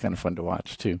boards, which is kind of fun to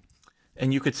watch too.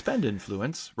 And you could spend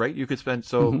influence, right? You could spend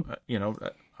Hmm.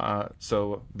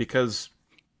 so because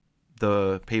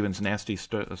the Paven's nasty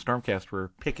Stormcast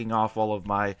were picking off all of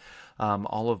my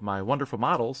wonderful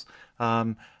models.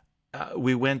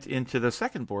 We went into the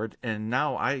second board, and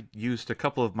now I used a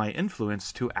couple of my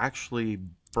influence to actually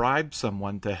bribe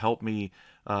someone to help me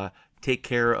take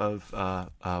care of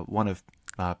one of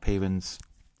Paven's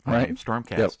Right.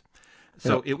 Stormcast. Yep.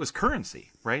 So Yep. it was currency,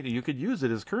 right? You could use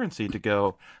it as currency to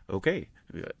go, okay,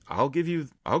 I'll give you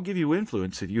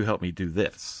influence if you help me do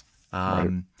this.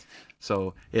 Right.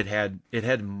 So it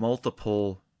had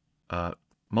multiple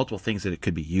things that it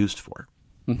could be used for.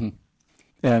 Hmm.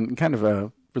 And kind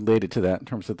of related to that in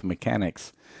terms of the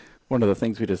mechanics, one of the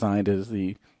things we designed is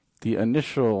the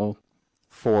initial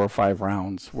 4 or 5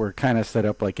 rounds were kind of set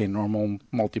up like a normal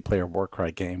multiplayer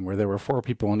Warcry game, where there were 4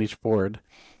 people on each board,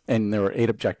 and there were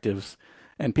 8 objectives,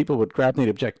 and people would grab the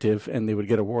objective and they would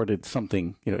get awarded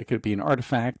something. It could be an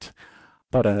artifact,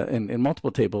 but in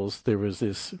multiple tables there was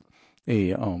this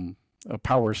a a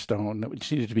power stone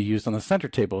that needed to be used on the center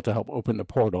table to help open the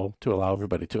portal to allow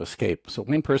everybody to escape. So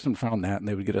one person found that, and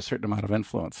they would get a certain amount of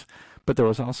influence. But there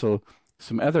was also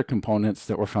some other components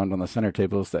that were found on the center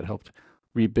tables that helped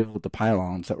rebuild the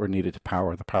pylons that were needed to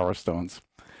power the power stones.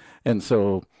 And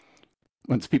so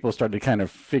once people started kind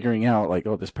of figuring out, like,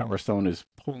 oh, this power stone is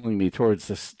pulling me towards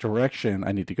this direction,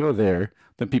 I need to go there,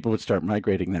 then people would start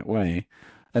migrating that way.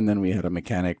 And then we had a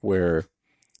mechanic where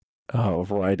a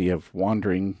variety of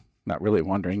wandering, not really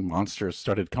wandering, monsters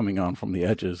started coming on from the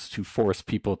edges to force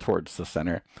people towards the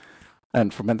center.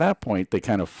 And from at that point, they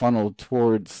kind of funneled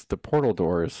towards the portal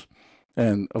doors.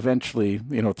 And eventually,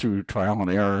 through trial and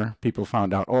error, people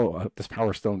found out, oh, this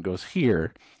power stone goes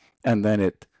here. And then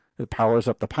it powers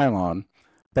up the pylon.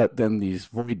 But then these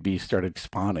void beasts started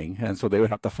spawning. And so they would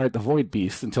have to fight the void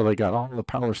beasts until they got all the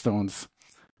power stones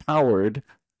powered.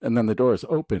 And then the doors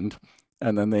opened.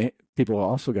 And then people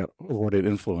also got awarded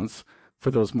influence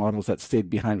for those models that stayed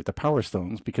behind with the power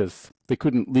stones, because they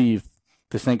couldn't leave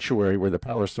the sanctuary where the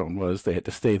power stone was. They had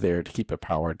to stay there to keep it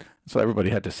powered. So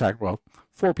everybody had to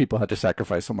 4 people had to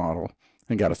sacrifice a model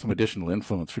and got us some additional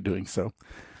influence for doing so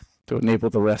to enable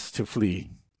the rest to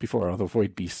flee before all the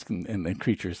void beasts and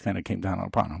creatures kind of came down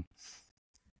upon them.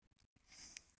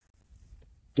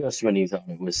 Just when you thought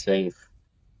it was safe.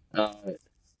 Uh,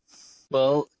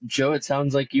 well, Joe, it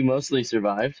sounds like you mostly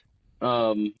survived.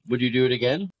 Would you do it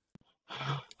again?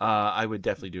 I would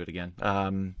definitely do it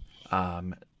again.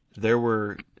 There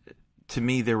were, to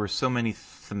me, there were so many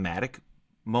thematic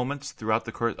moments throughout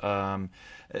the course.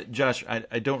 Josh,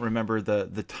 I don't remember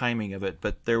the timing of it,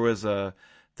 but there was a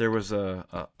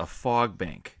fog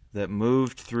bank that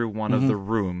moved through one of the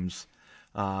rooms.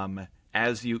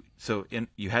 You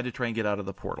had to try and get out of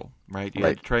the portal, right? You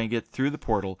had to try and get through the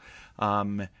portal.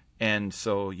 And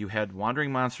so you had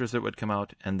wandering monsters that would come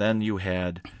out, and then you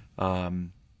had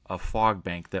a fog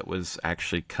bank that was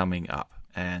actually coming up.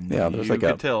 And there's you like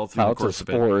could tell through the course of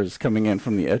of it. spores coming in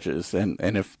from the edges, and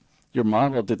if your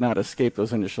model did not escape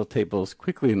those initial tables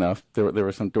quickly enough, there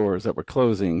were some doors that were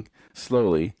closing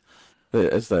slowly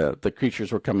as the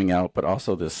creatures were coming out, but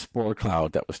also this spore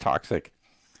cloud that was toxic,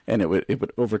 and it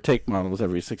would overtake models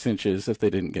every 6 inches if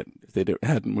they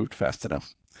hadn't moved fast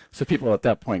enough. So people at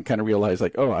that point kind of realized,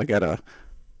 like, oh, I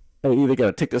either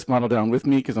gotta take this model down with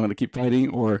me because I'm gonna keep fighting,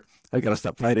 or I gotta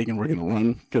stop fighting and we're gonna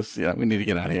run because we need to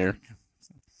get out of here.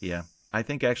 Yeah. I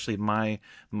think actually my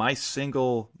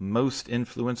single most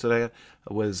influence that I had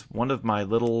was one of my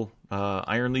little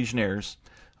Iron Legionnaires.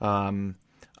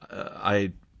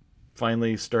 I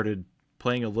finally started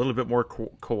playing a little bit more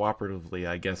cooperatively,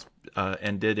 I guess,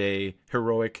 and did a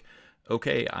heroic,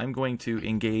 okay, I'm going to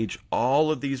engage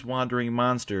all of these wandering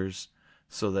monsters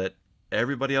so that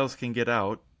everybody else can get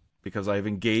out because I've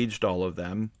engaged all of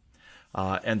them.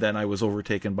 And then I was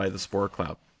overtaken by the spore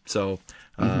cloud. So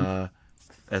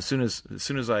as soon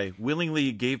as I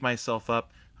willingly gave myself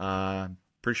up,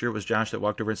 pretty sure it was Josh that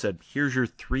walked over and said, "Here's your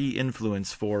 3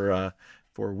 influence for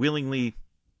willingly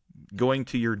going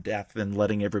to your death and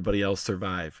letting everybody else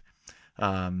survive."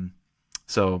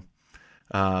 So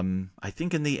I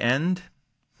think in the end,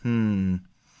 I'm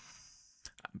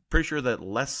pretty sure that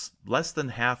less than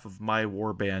half of my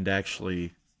warband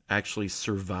actually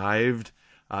survived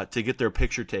to get their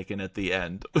picture taken at the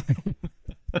end.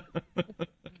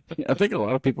 I think a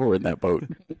lot of people were in that boat.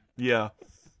 Yeah.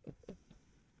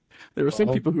 There were some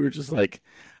people who were just like,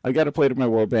 I got to play to my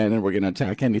warband and we're going to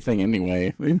attack anything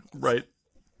anyway, Right.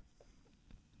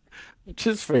 which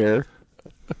is fair.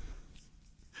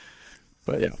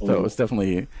 But yeah, so it was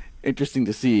definitely interesting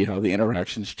to see how the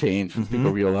interactions change when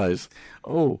people realize,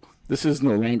 oh, this is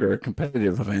no longer a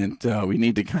competitive event. We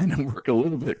need to kind of work a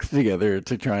little bit together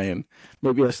to try and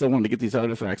maybe I still want to get these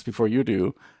artifacts before you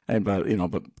do, and but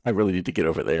I really need to get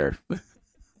over there.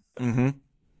 Mm-hmm.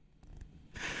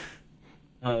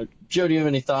 Joe, do you have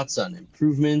any thoughts on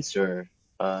improvements or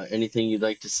anything you'd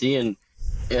like to see? And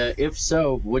if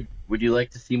so, would you like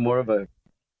to see more of a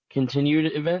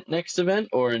continued event next event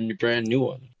or a brand new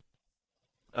one?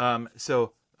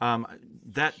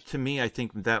 That to me, I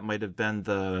think that might have been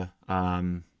the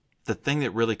thing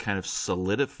that really kind of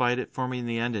solidified it for me in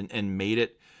the end and made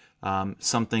it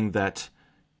something that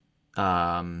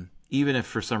even if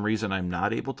for some reason I'm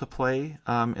not able to play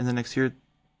in the next year,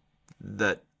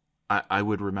 that I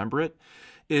would remember it.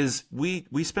 Is we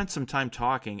spent some time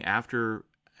talking after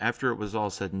it was all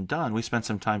said and done. We spent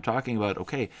some time talking about,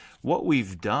 okay, what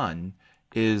we've done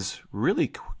is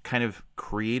really kind of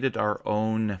created our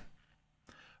own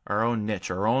niche,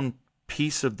 our own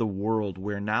piece of the world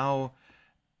where now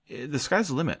the sky's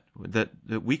the limit, that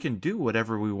we can do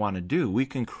whatever we want to do. We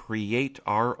can create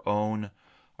our own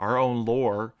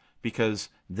lore, because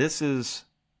this is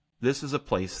a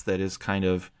place that is kind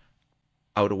of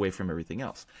out away from everything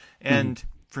else. And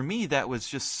for me, that was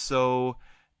just so,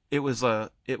 it was a,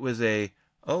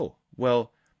 oh,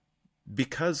 well,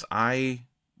 because I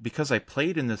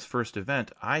played in this first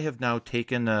event, I have now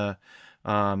taken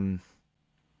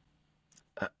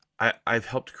I've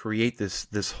helped create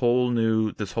this whole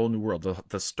new world,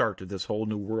 the start of this whole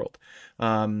new world.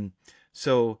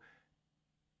 So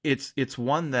it's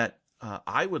one that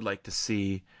I would like to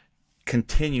see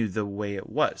continue the way it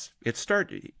was. It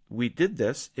started, we did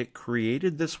this, it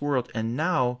created this world, and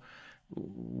now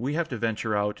we have to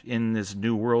venture out in this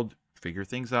new world, figure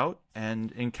things out,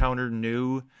 and encounter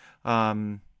new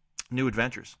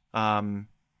adventures. For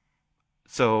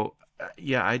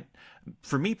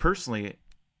me personally,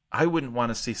 I wouldn't want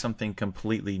to see something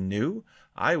completely new.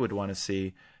 I would want to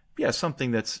see, something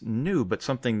that's new, but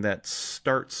something that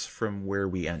starts from where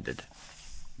we ended.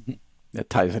 That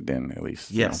ties it in, at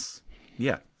least. Yes.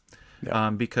 Yeah.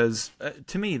 Because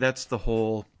to me, that's the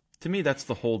whole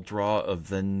draw of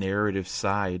the narrative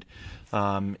side,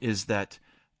 is that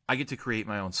I get to create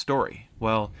my own story.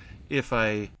 Well, if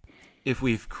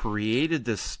we've created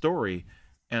this story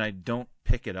and I don't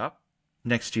pick it up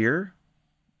next year,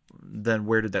 then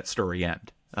where did that story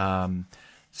end? I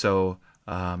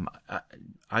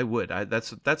would.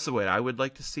 That's the way I would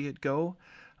like to see it go.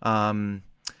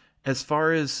 As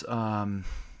far as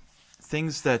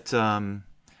things that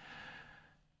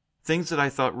I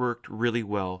thought worked really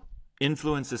well,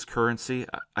 influence as currency,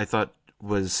 I thought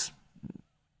was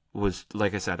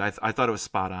like I said, I thought it was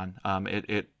spot on.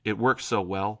 It worked so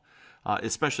well,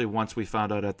 especially once we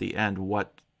found out at the end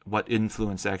what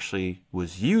influence actually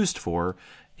was used for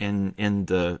in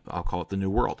the, I'll call it the New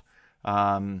World.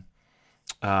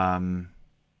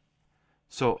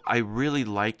 So I really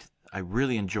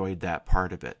enjoyed that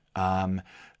part of it.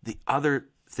 The other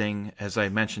thing, as I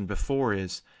mentioned before,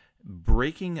 is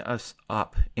breaking us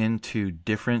up into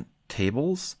different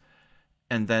tables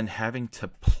and then having to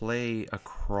play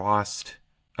across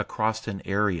an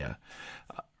area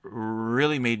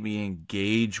really made me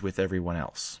engage with everyone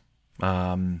else.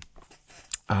 I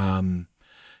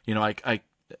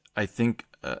think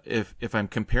if I'm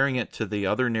comparing it to the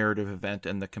other narrative event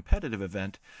and the competitive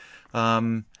event,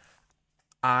 I'm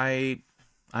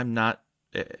not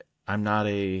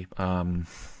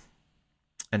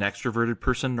an extroverted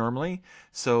person normally,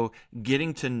 so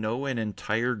getting to know an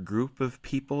entire group of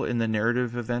people in the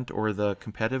narrative event or the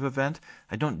competitive event,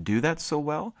 I don't do that so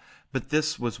well. But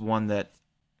this was one that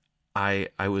I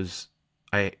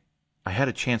had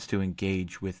a chance to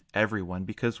engage with everyone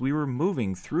because we were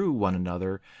moving through one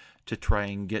another to try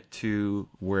and get to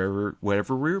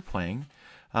wherever we were playing.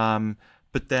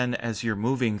 But then as you're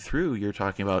moving through, you're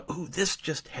talking about, oh, this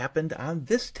just happened on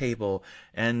this table,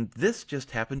 and this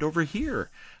just happened over here.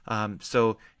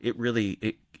 So it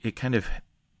really, it kind of,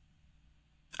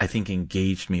 I think,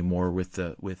 engaged me more with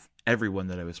everyone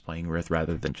that I was playing with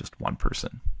rather than just one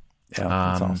person. Yeah,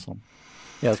 that's awesome.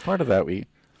 Yeah, as part of that,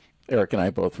 Eric and I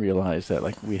both realized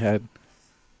that we had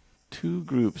two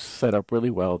groups set up really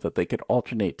well that they could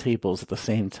alternate tables at the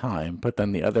same time, but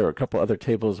then a couple other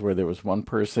tables where there was one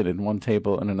person in one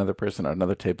table and another person on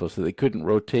another table, so they couldn't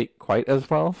rotate quite as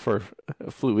well for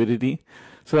fluidity.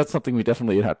 So that's something we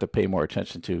definitely have to pay more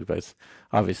attention to, because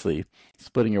obviously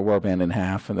splitting your warband in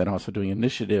half and then also doing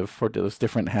initiative for those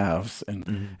different halves.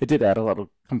 And it did add a lot of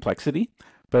complexity.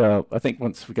 But I think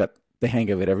once we got the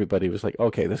hang of it, everybody was like,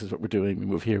 okay, this is what we're doing. We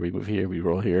move here, we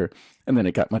roll here. And then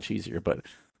it got much easier. But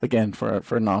again, for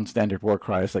a non-standard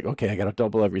Warcry, it's like, okay, I got to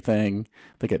double everything.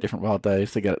 They got different wild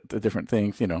dice. They got the different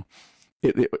things,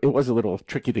 It was a little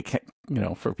tricky to,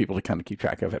 for people to kind of keep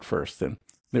track of at first. And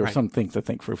there were some things I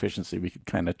think for efficiency we could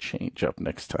kind of change up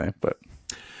next time. But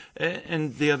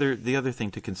and the other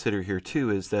thing to consider here too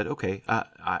is that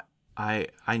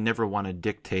I never want to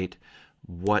dictate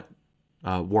what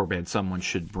warband someone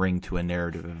should bring to a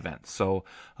narrative event. So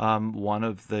one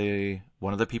of the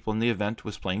people in the event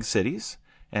was playing cities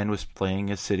and was playing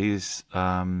a cities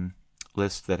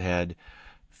list that had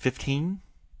 15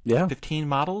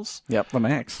 models. Yep, the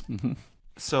max.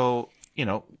 So,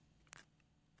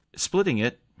 splitting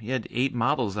it, he had 8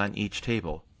 models on each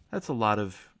table. That's a lot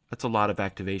of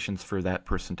activations for that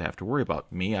person to have to worry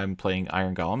about. Me, I'm playing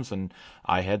Iron Golems, and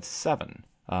I had 7.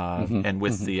 And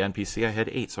with the NPC, I had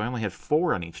 8, so I only had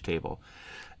 4 on each table.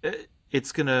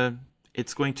 It's going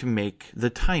to make the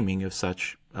timing of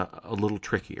such a little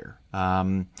trickier.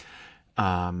 But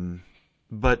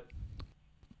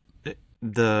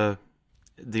the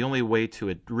only way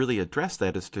to really address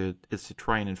that is to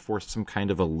try and enforce some kind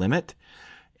of a limit,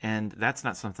 and that's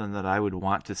not something that I would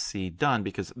want to see done,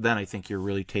 because then I think you're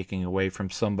really taking away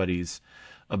from somebody's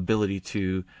ability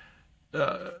to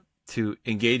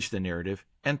engage the narrative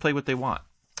and play what they want.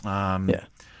 The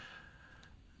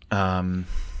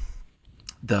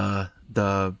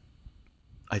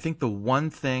I think the one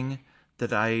thing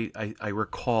that I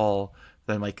recall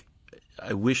that I'm like,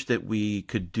 I wish that we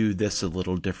could do this a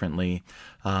little differently,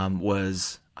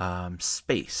 was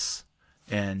space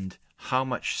and how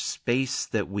much space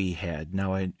that we had.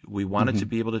 Now, we wanted to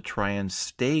be able to try and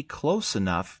stay close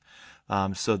enough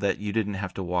so that you didn't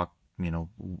have to walk,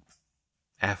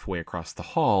 halfway across the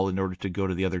hall in order to go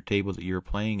to the other table that you were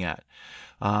playing at.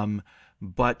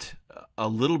 But a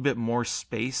little bit more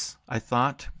space, I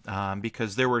thought,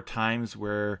 because there were times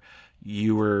where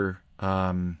you were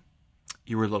a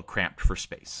little cramped for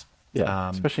space.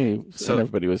 Yeah, especially when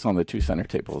everybody was on the 2 center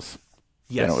tables.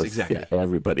 Yes, exactly. Yeah,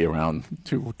 everybody around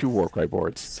two Warcry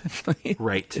boards, essentially.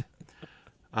 Right.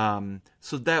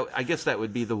 So that, I guess that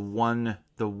would be the one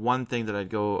thing that I'd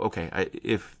go, okay,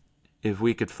 if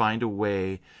we could find a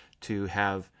way to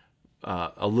have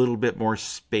a little bit more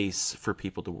space for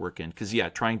people to work in, because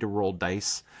trying to roll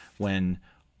dice when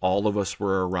all of us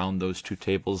were around those 2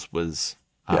 tables was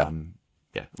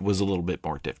was a little bit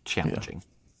more challenging.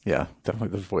 Yeah,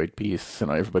 definitely the void beasts and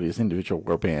everybody's individual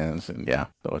war bands, and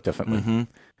so definitely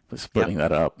splitting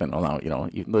that up and allow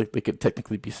they could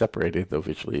technically be separated, though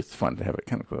visually it's fun to have it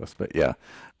kind of close. But it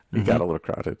got a little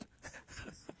crowded.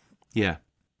 Yeah.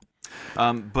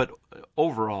 But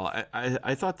overall,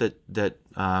 I thought that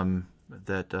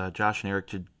Josh and Eric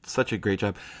did such a great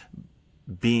job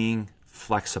being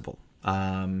flexible.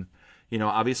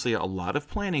 Obviously a lot of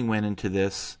planning went into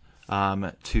this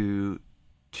to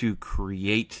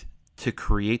create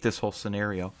this whole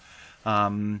scenario.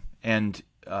 And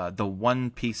the one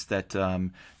piece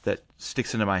that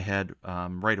sticks into my head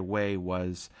right away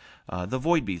was the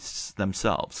void beasts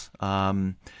themselves.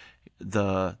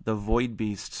 The void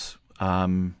beasts,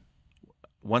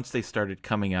 once they started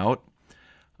coming out,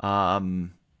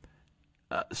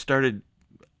 started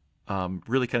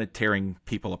really kind of tearing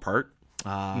people apart.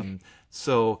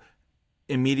 So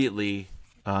immediately,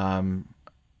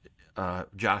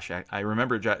 Josh, I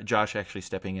remember Josh actually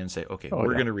stepping in and say, okay,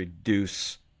 we're going to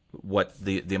reduce what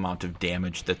the amount of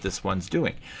damage that this one's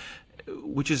doing,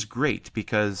 which is great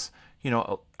because,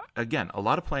 again, a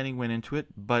lot of planning went into it,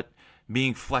 but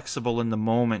being flexible in the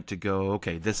moment to go,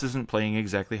 okay, this isn't playing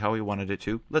exactly how we wanted it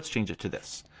to. Let's change it to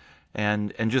this,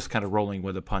 and just kind of rolling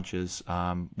with the punches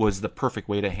was the perfect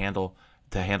way to handle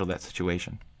that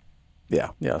situation.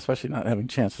 Yeah, especially not having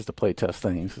chances to play test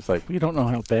things. It's like we don't know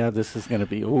how bad this is going to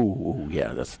be. Oh,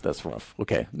 yeah, that's rough.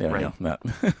 Okay, not.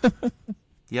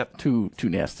 Yep. Too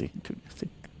nasty.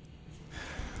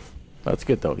 That's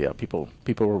good though. Yeah, people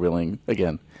were willing.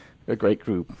 Again, a great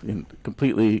group and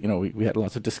completely, we had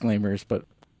lots of disclaimers, but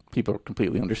people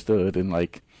completely understood and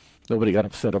nobody got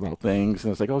upset about things.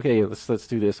 And it's like, okay, let's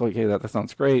do this. Okay, that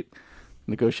sounds great.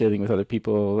 Negotiating with other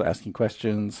people, asking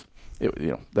questions.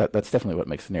 That's definitely what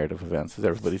makes the narrative events, is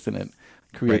everybody's in it,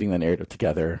 creating the narrative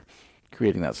together,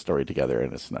 creating that story together.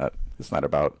 And it's not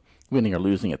about winning or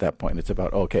losing at that point. It's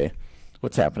about, okay,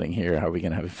 what's happening here? How are we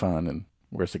going to have fun? And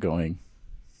where's it going?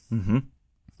 Mm-hmm.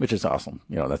 Which is awesome.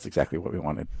 That's exactly what we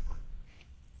wanted.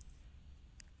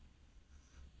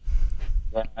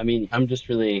 Yeah, I mean, I'm just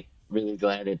really, really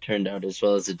glad it turned out as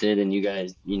well as it did, and you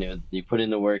guys, you put in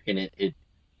the work, and it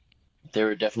there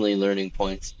were definitely learning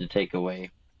points to take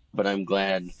away. But I'm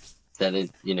glad that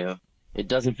it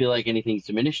doesn't feel like anything's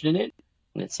diminished in it,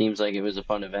 and it seems like it was a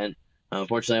fun event.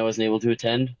 Unfortunately, I wasn't able to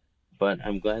attend, but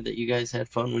I'm glad that you guys had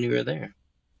fun when you were there.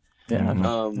 Yeah,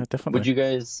 Hmm. Would definitely. you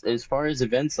guys, as far as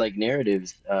events like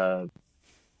narratives,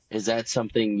 is that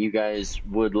something you guys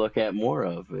would look at more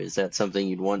of? Is that something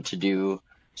you'd want to do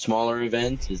smaller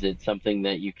events? Is it something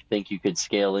that you think you could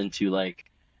scale into like,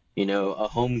 a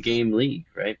home game league,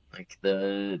 right? Like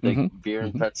the Hmm. beer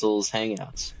and Hmm. pretzels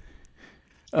hangouts.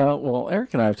 Well,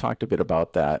 Eric and I have talked a bit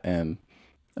about that, and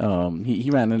he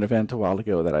ran an event a while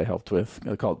ago that I helped with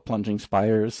called Plunging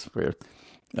Spires, where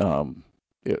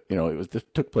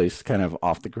it took place kind of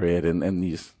off the grid, and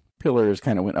these pillars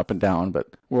kind of went up and down,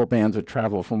 but world bands would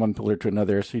travel from one pillar to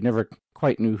another, so you never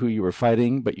quite knew who you were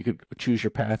fighting, but you could choose your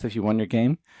path if you won your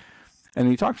game. And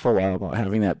we talked for a while about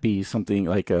having that be something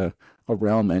like a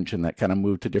realm engine that kind of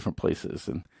moved to different places.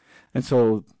 And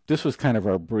so this was kind of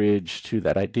our bridge to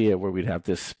that idea where we'd have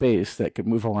this space that could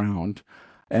move around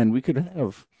and we could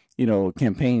have,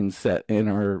 campaigns set in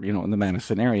our, in the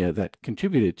Madison area that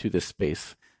contributed to this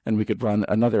space. And we could run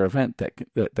another event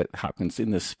that happens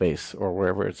in this space or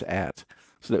wherever it's at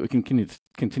so that we can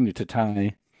continue to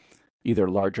tie either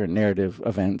larger narrative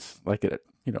events like at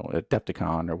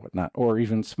Adepticon or whatnot, or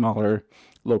even smaller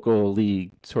local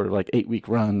league, sort of like 8 week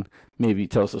run, maybe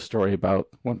tells a story about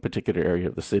one particular area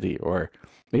of the city, or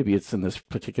maybe it's in this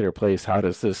particular place. How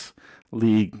does this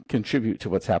league contribute to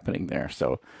what's happening there?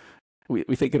 So we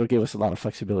think it'll give us a lot of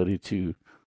flexibility to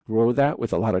grow that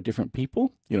with a lot of different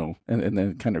people, and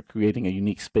then kind of creating a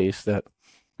unique space that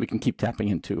we can keep tapping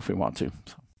into if we want to.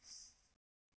 So.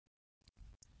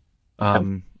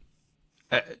 Um,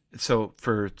 so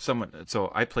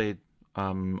I played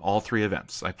all three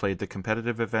events. I played the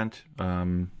competitive event,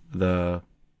 the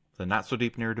not so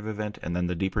deep narrative event, and then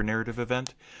the deeper narrative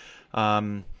event.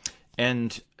 And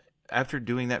after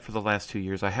doing that for the last 2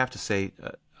 years, I have to say,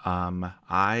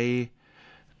 I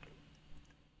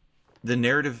the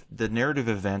narrative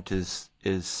event is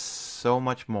so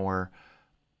much more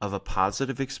of a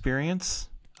positive experience,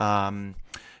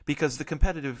 because the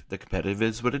competitive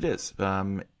is what it is.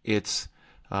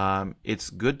 It's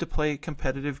good to play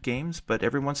competitive games, but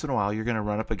every once in a while you're going to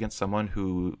run up against someone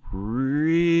who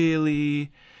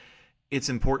really it's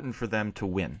important for them to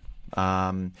win.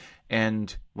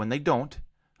 And when they don't,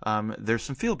 there's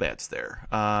some feel bads there.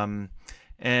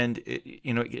 And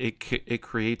it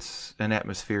creates an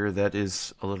atmosphere that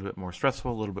is a little bit more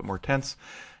stressful, a little bit more tense.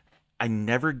 I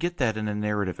never get that in a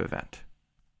narrative event.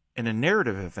 In a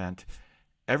narrative event,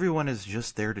 everyone is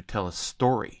just there to tell a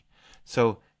story.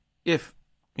 So if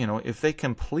they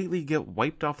completely get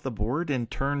wiped off the board in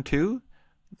turn two,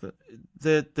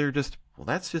 they're just, well,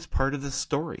 that's just part of the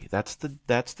story. That's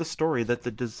the story that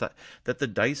the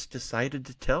dice decided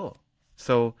to tell.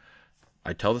 So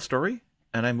I tell the story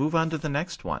and I move on to the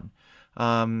next one.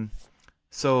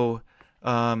 So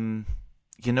I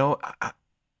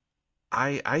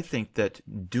think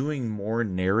that doing more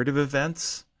narrative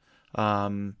events,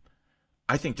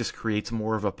 I think just creates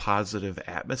more of a positive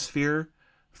atmosphere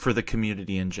for the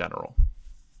community in general.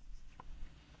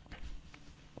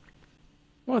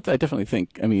 Well, I definitely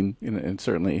think, I mean, and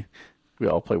certainly we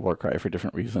all play Warcry for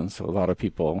different reasons. So a lot of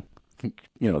people think,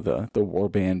 the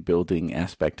warband building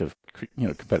aspect of,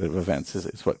 competitive events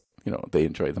is what, they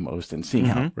enjoy the most, and seeing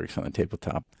how it works on the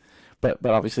tabletop. But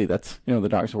obviously that's, the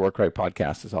Dogs of Warcry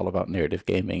podcast is all about narrative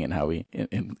gaming and how we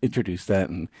introduce that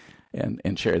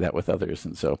and share that with others.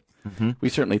 And so we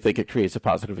certainly think it creates a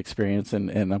positive experience.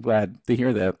 And I'm glad to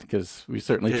hear that, because we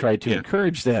certainly try to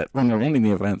encourage that when we're running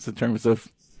the events in terms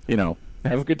of,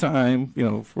 have a good time,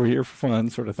 we're here for fun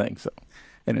sort of thing. So,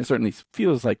 and it certainly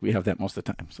feels like we have that most of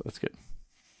the time. So that's good.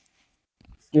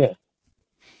 Yeah.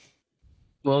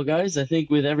 Well, guys, I think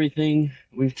with everything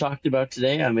we've talked about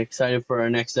today, I'm excited for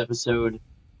our next episode,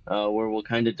 where we'll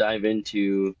kind of dive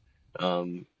into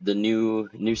the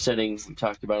new settings we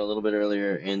talked about a little bit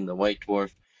earlier in the White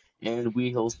Dwarf, and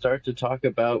we'll start to talk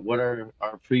about what our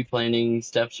pre-planning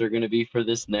steps are going to be for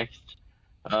this next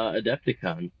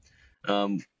Adepticon.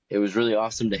 It was really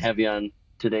awesome to have you on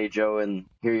today, Joe, and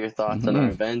hear your thoughts on our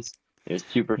events. It was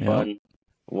super fun.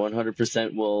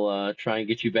 100% we'll try and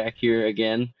get you back here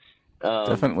again.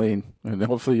 Definitely, and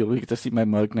hopefully you'll get to see my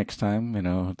mug next time.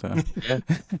 Yeah.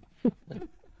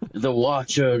 The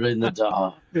Watcher in the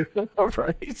Dark.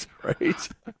 Right.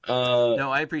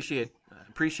 No, I appreciate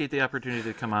the opportunity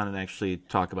to come on and actually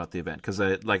talk about the event, because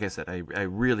like I said, I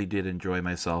really did enjoy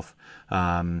myself.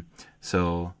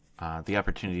 So the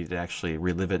opportunity to actually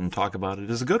relive it and talk about it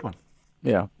is a good one.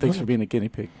 Yeah, thanks for being a guinea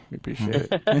pig. We appreciate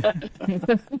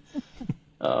it.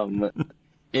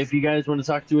 If you guys want to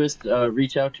talk to us,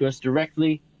 reach out to us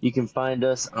directly. You can find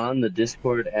us on the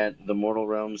Discord at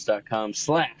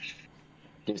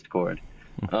themortalrealms.com/Discord.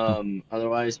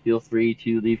 Otherwise, feel free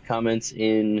to leave comments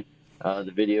in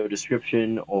the video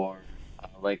description or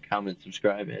like, comment,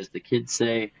 subscribe, as the kids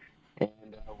say.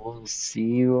 And we'll see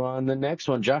you on the next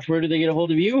one. Josh, where do they get a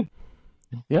hold of you?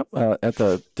 Yep, at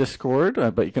the Discord,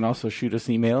 but you can also shoot us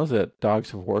emails at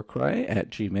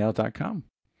dogsofwarcry@gmail.com.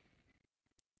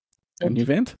 And you,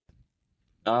 Vint?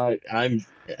 I'm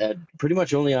pretty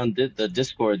much only on the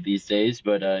Discord these days,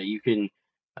 but you can.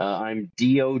 I'm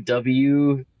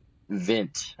DOW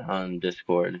Vint on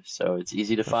Discord, so it's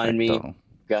easy to find me. Perfecto.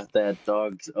 Got that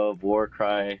Dogs of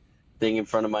Warcry thing in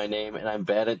front of my name, and I'm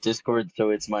bad at Discord, so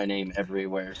it's my name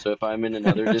everywhere. So if I'm in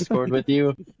another Discord with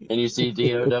you and you see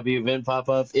DOW Vint pop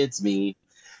up, it's me.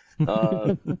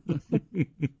 But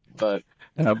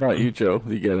How about you, Joe?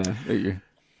 You got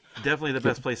Definitely the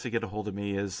best place to get a hold of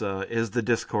me is the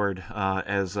Discord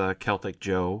as Celtic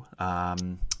Joe,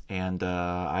 and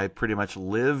I pretty much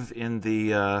live in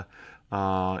the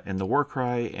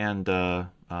Warcry and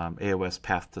AOS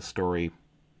Path to Story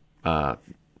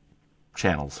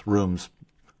channels, rooms,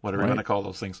 whatever you want to call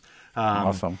those things.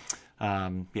 awesome.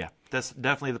 Yeah, that's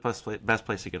definitely the best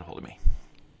place to get a hold of me.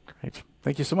 Great.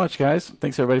 Thank you so much, guys.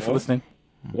 Thanks, everybody, for listening.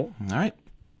 yeah. All right.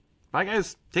 Bye,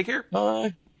 guys. Take care.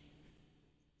 Bye.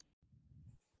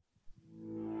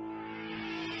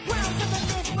 Welcome to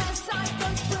this website,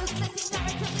 those blues, missing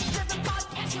narratively driven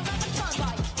podcast, you'll never turn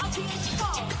right. I'll be in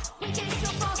fall. We get so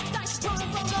far, dice roll, roll,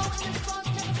 in this fun,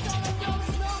 never solo, no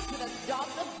slow, to the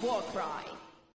Dogs of Warcry.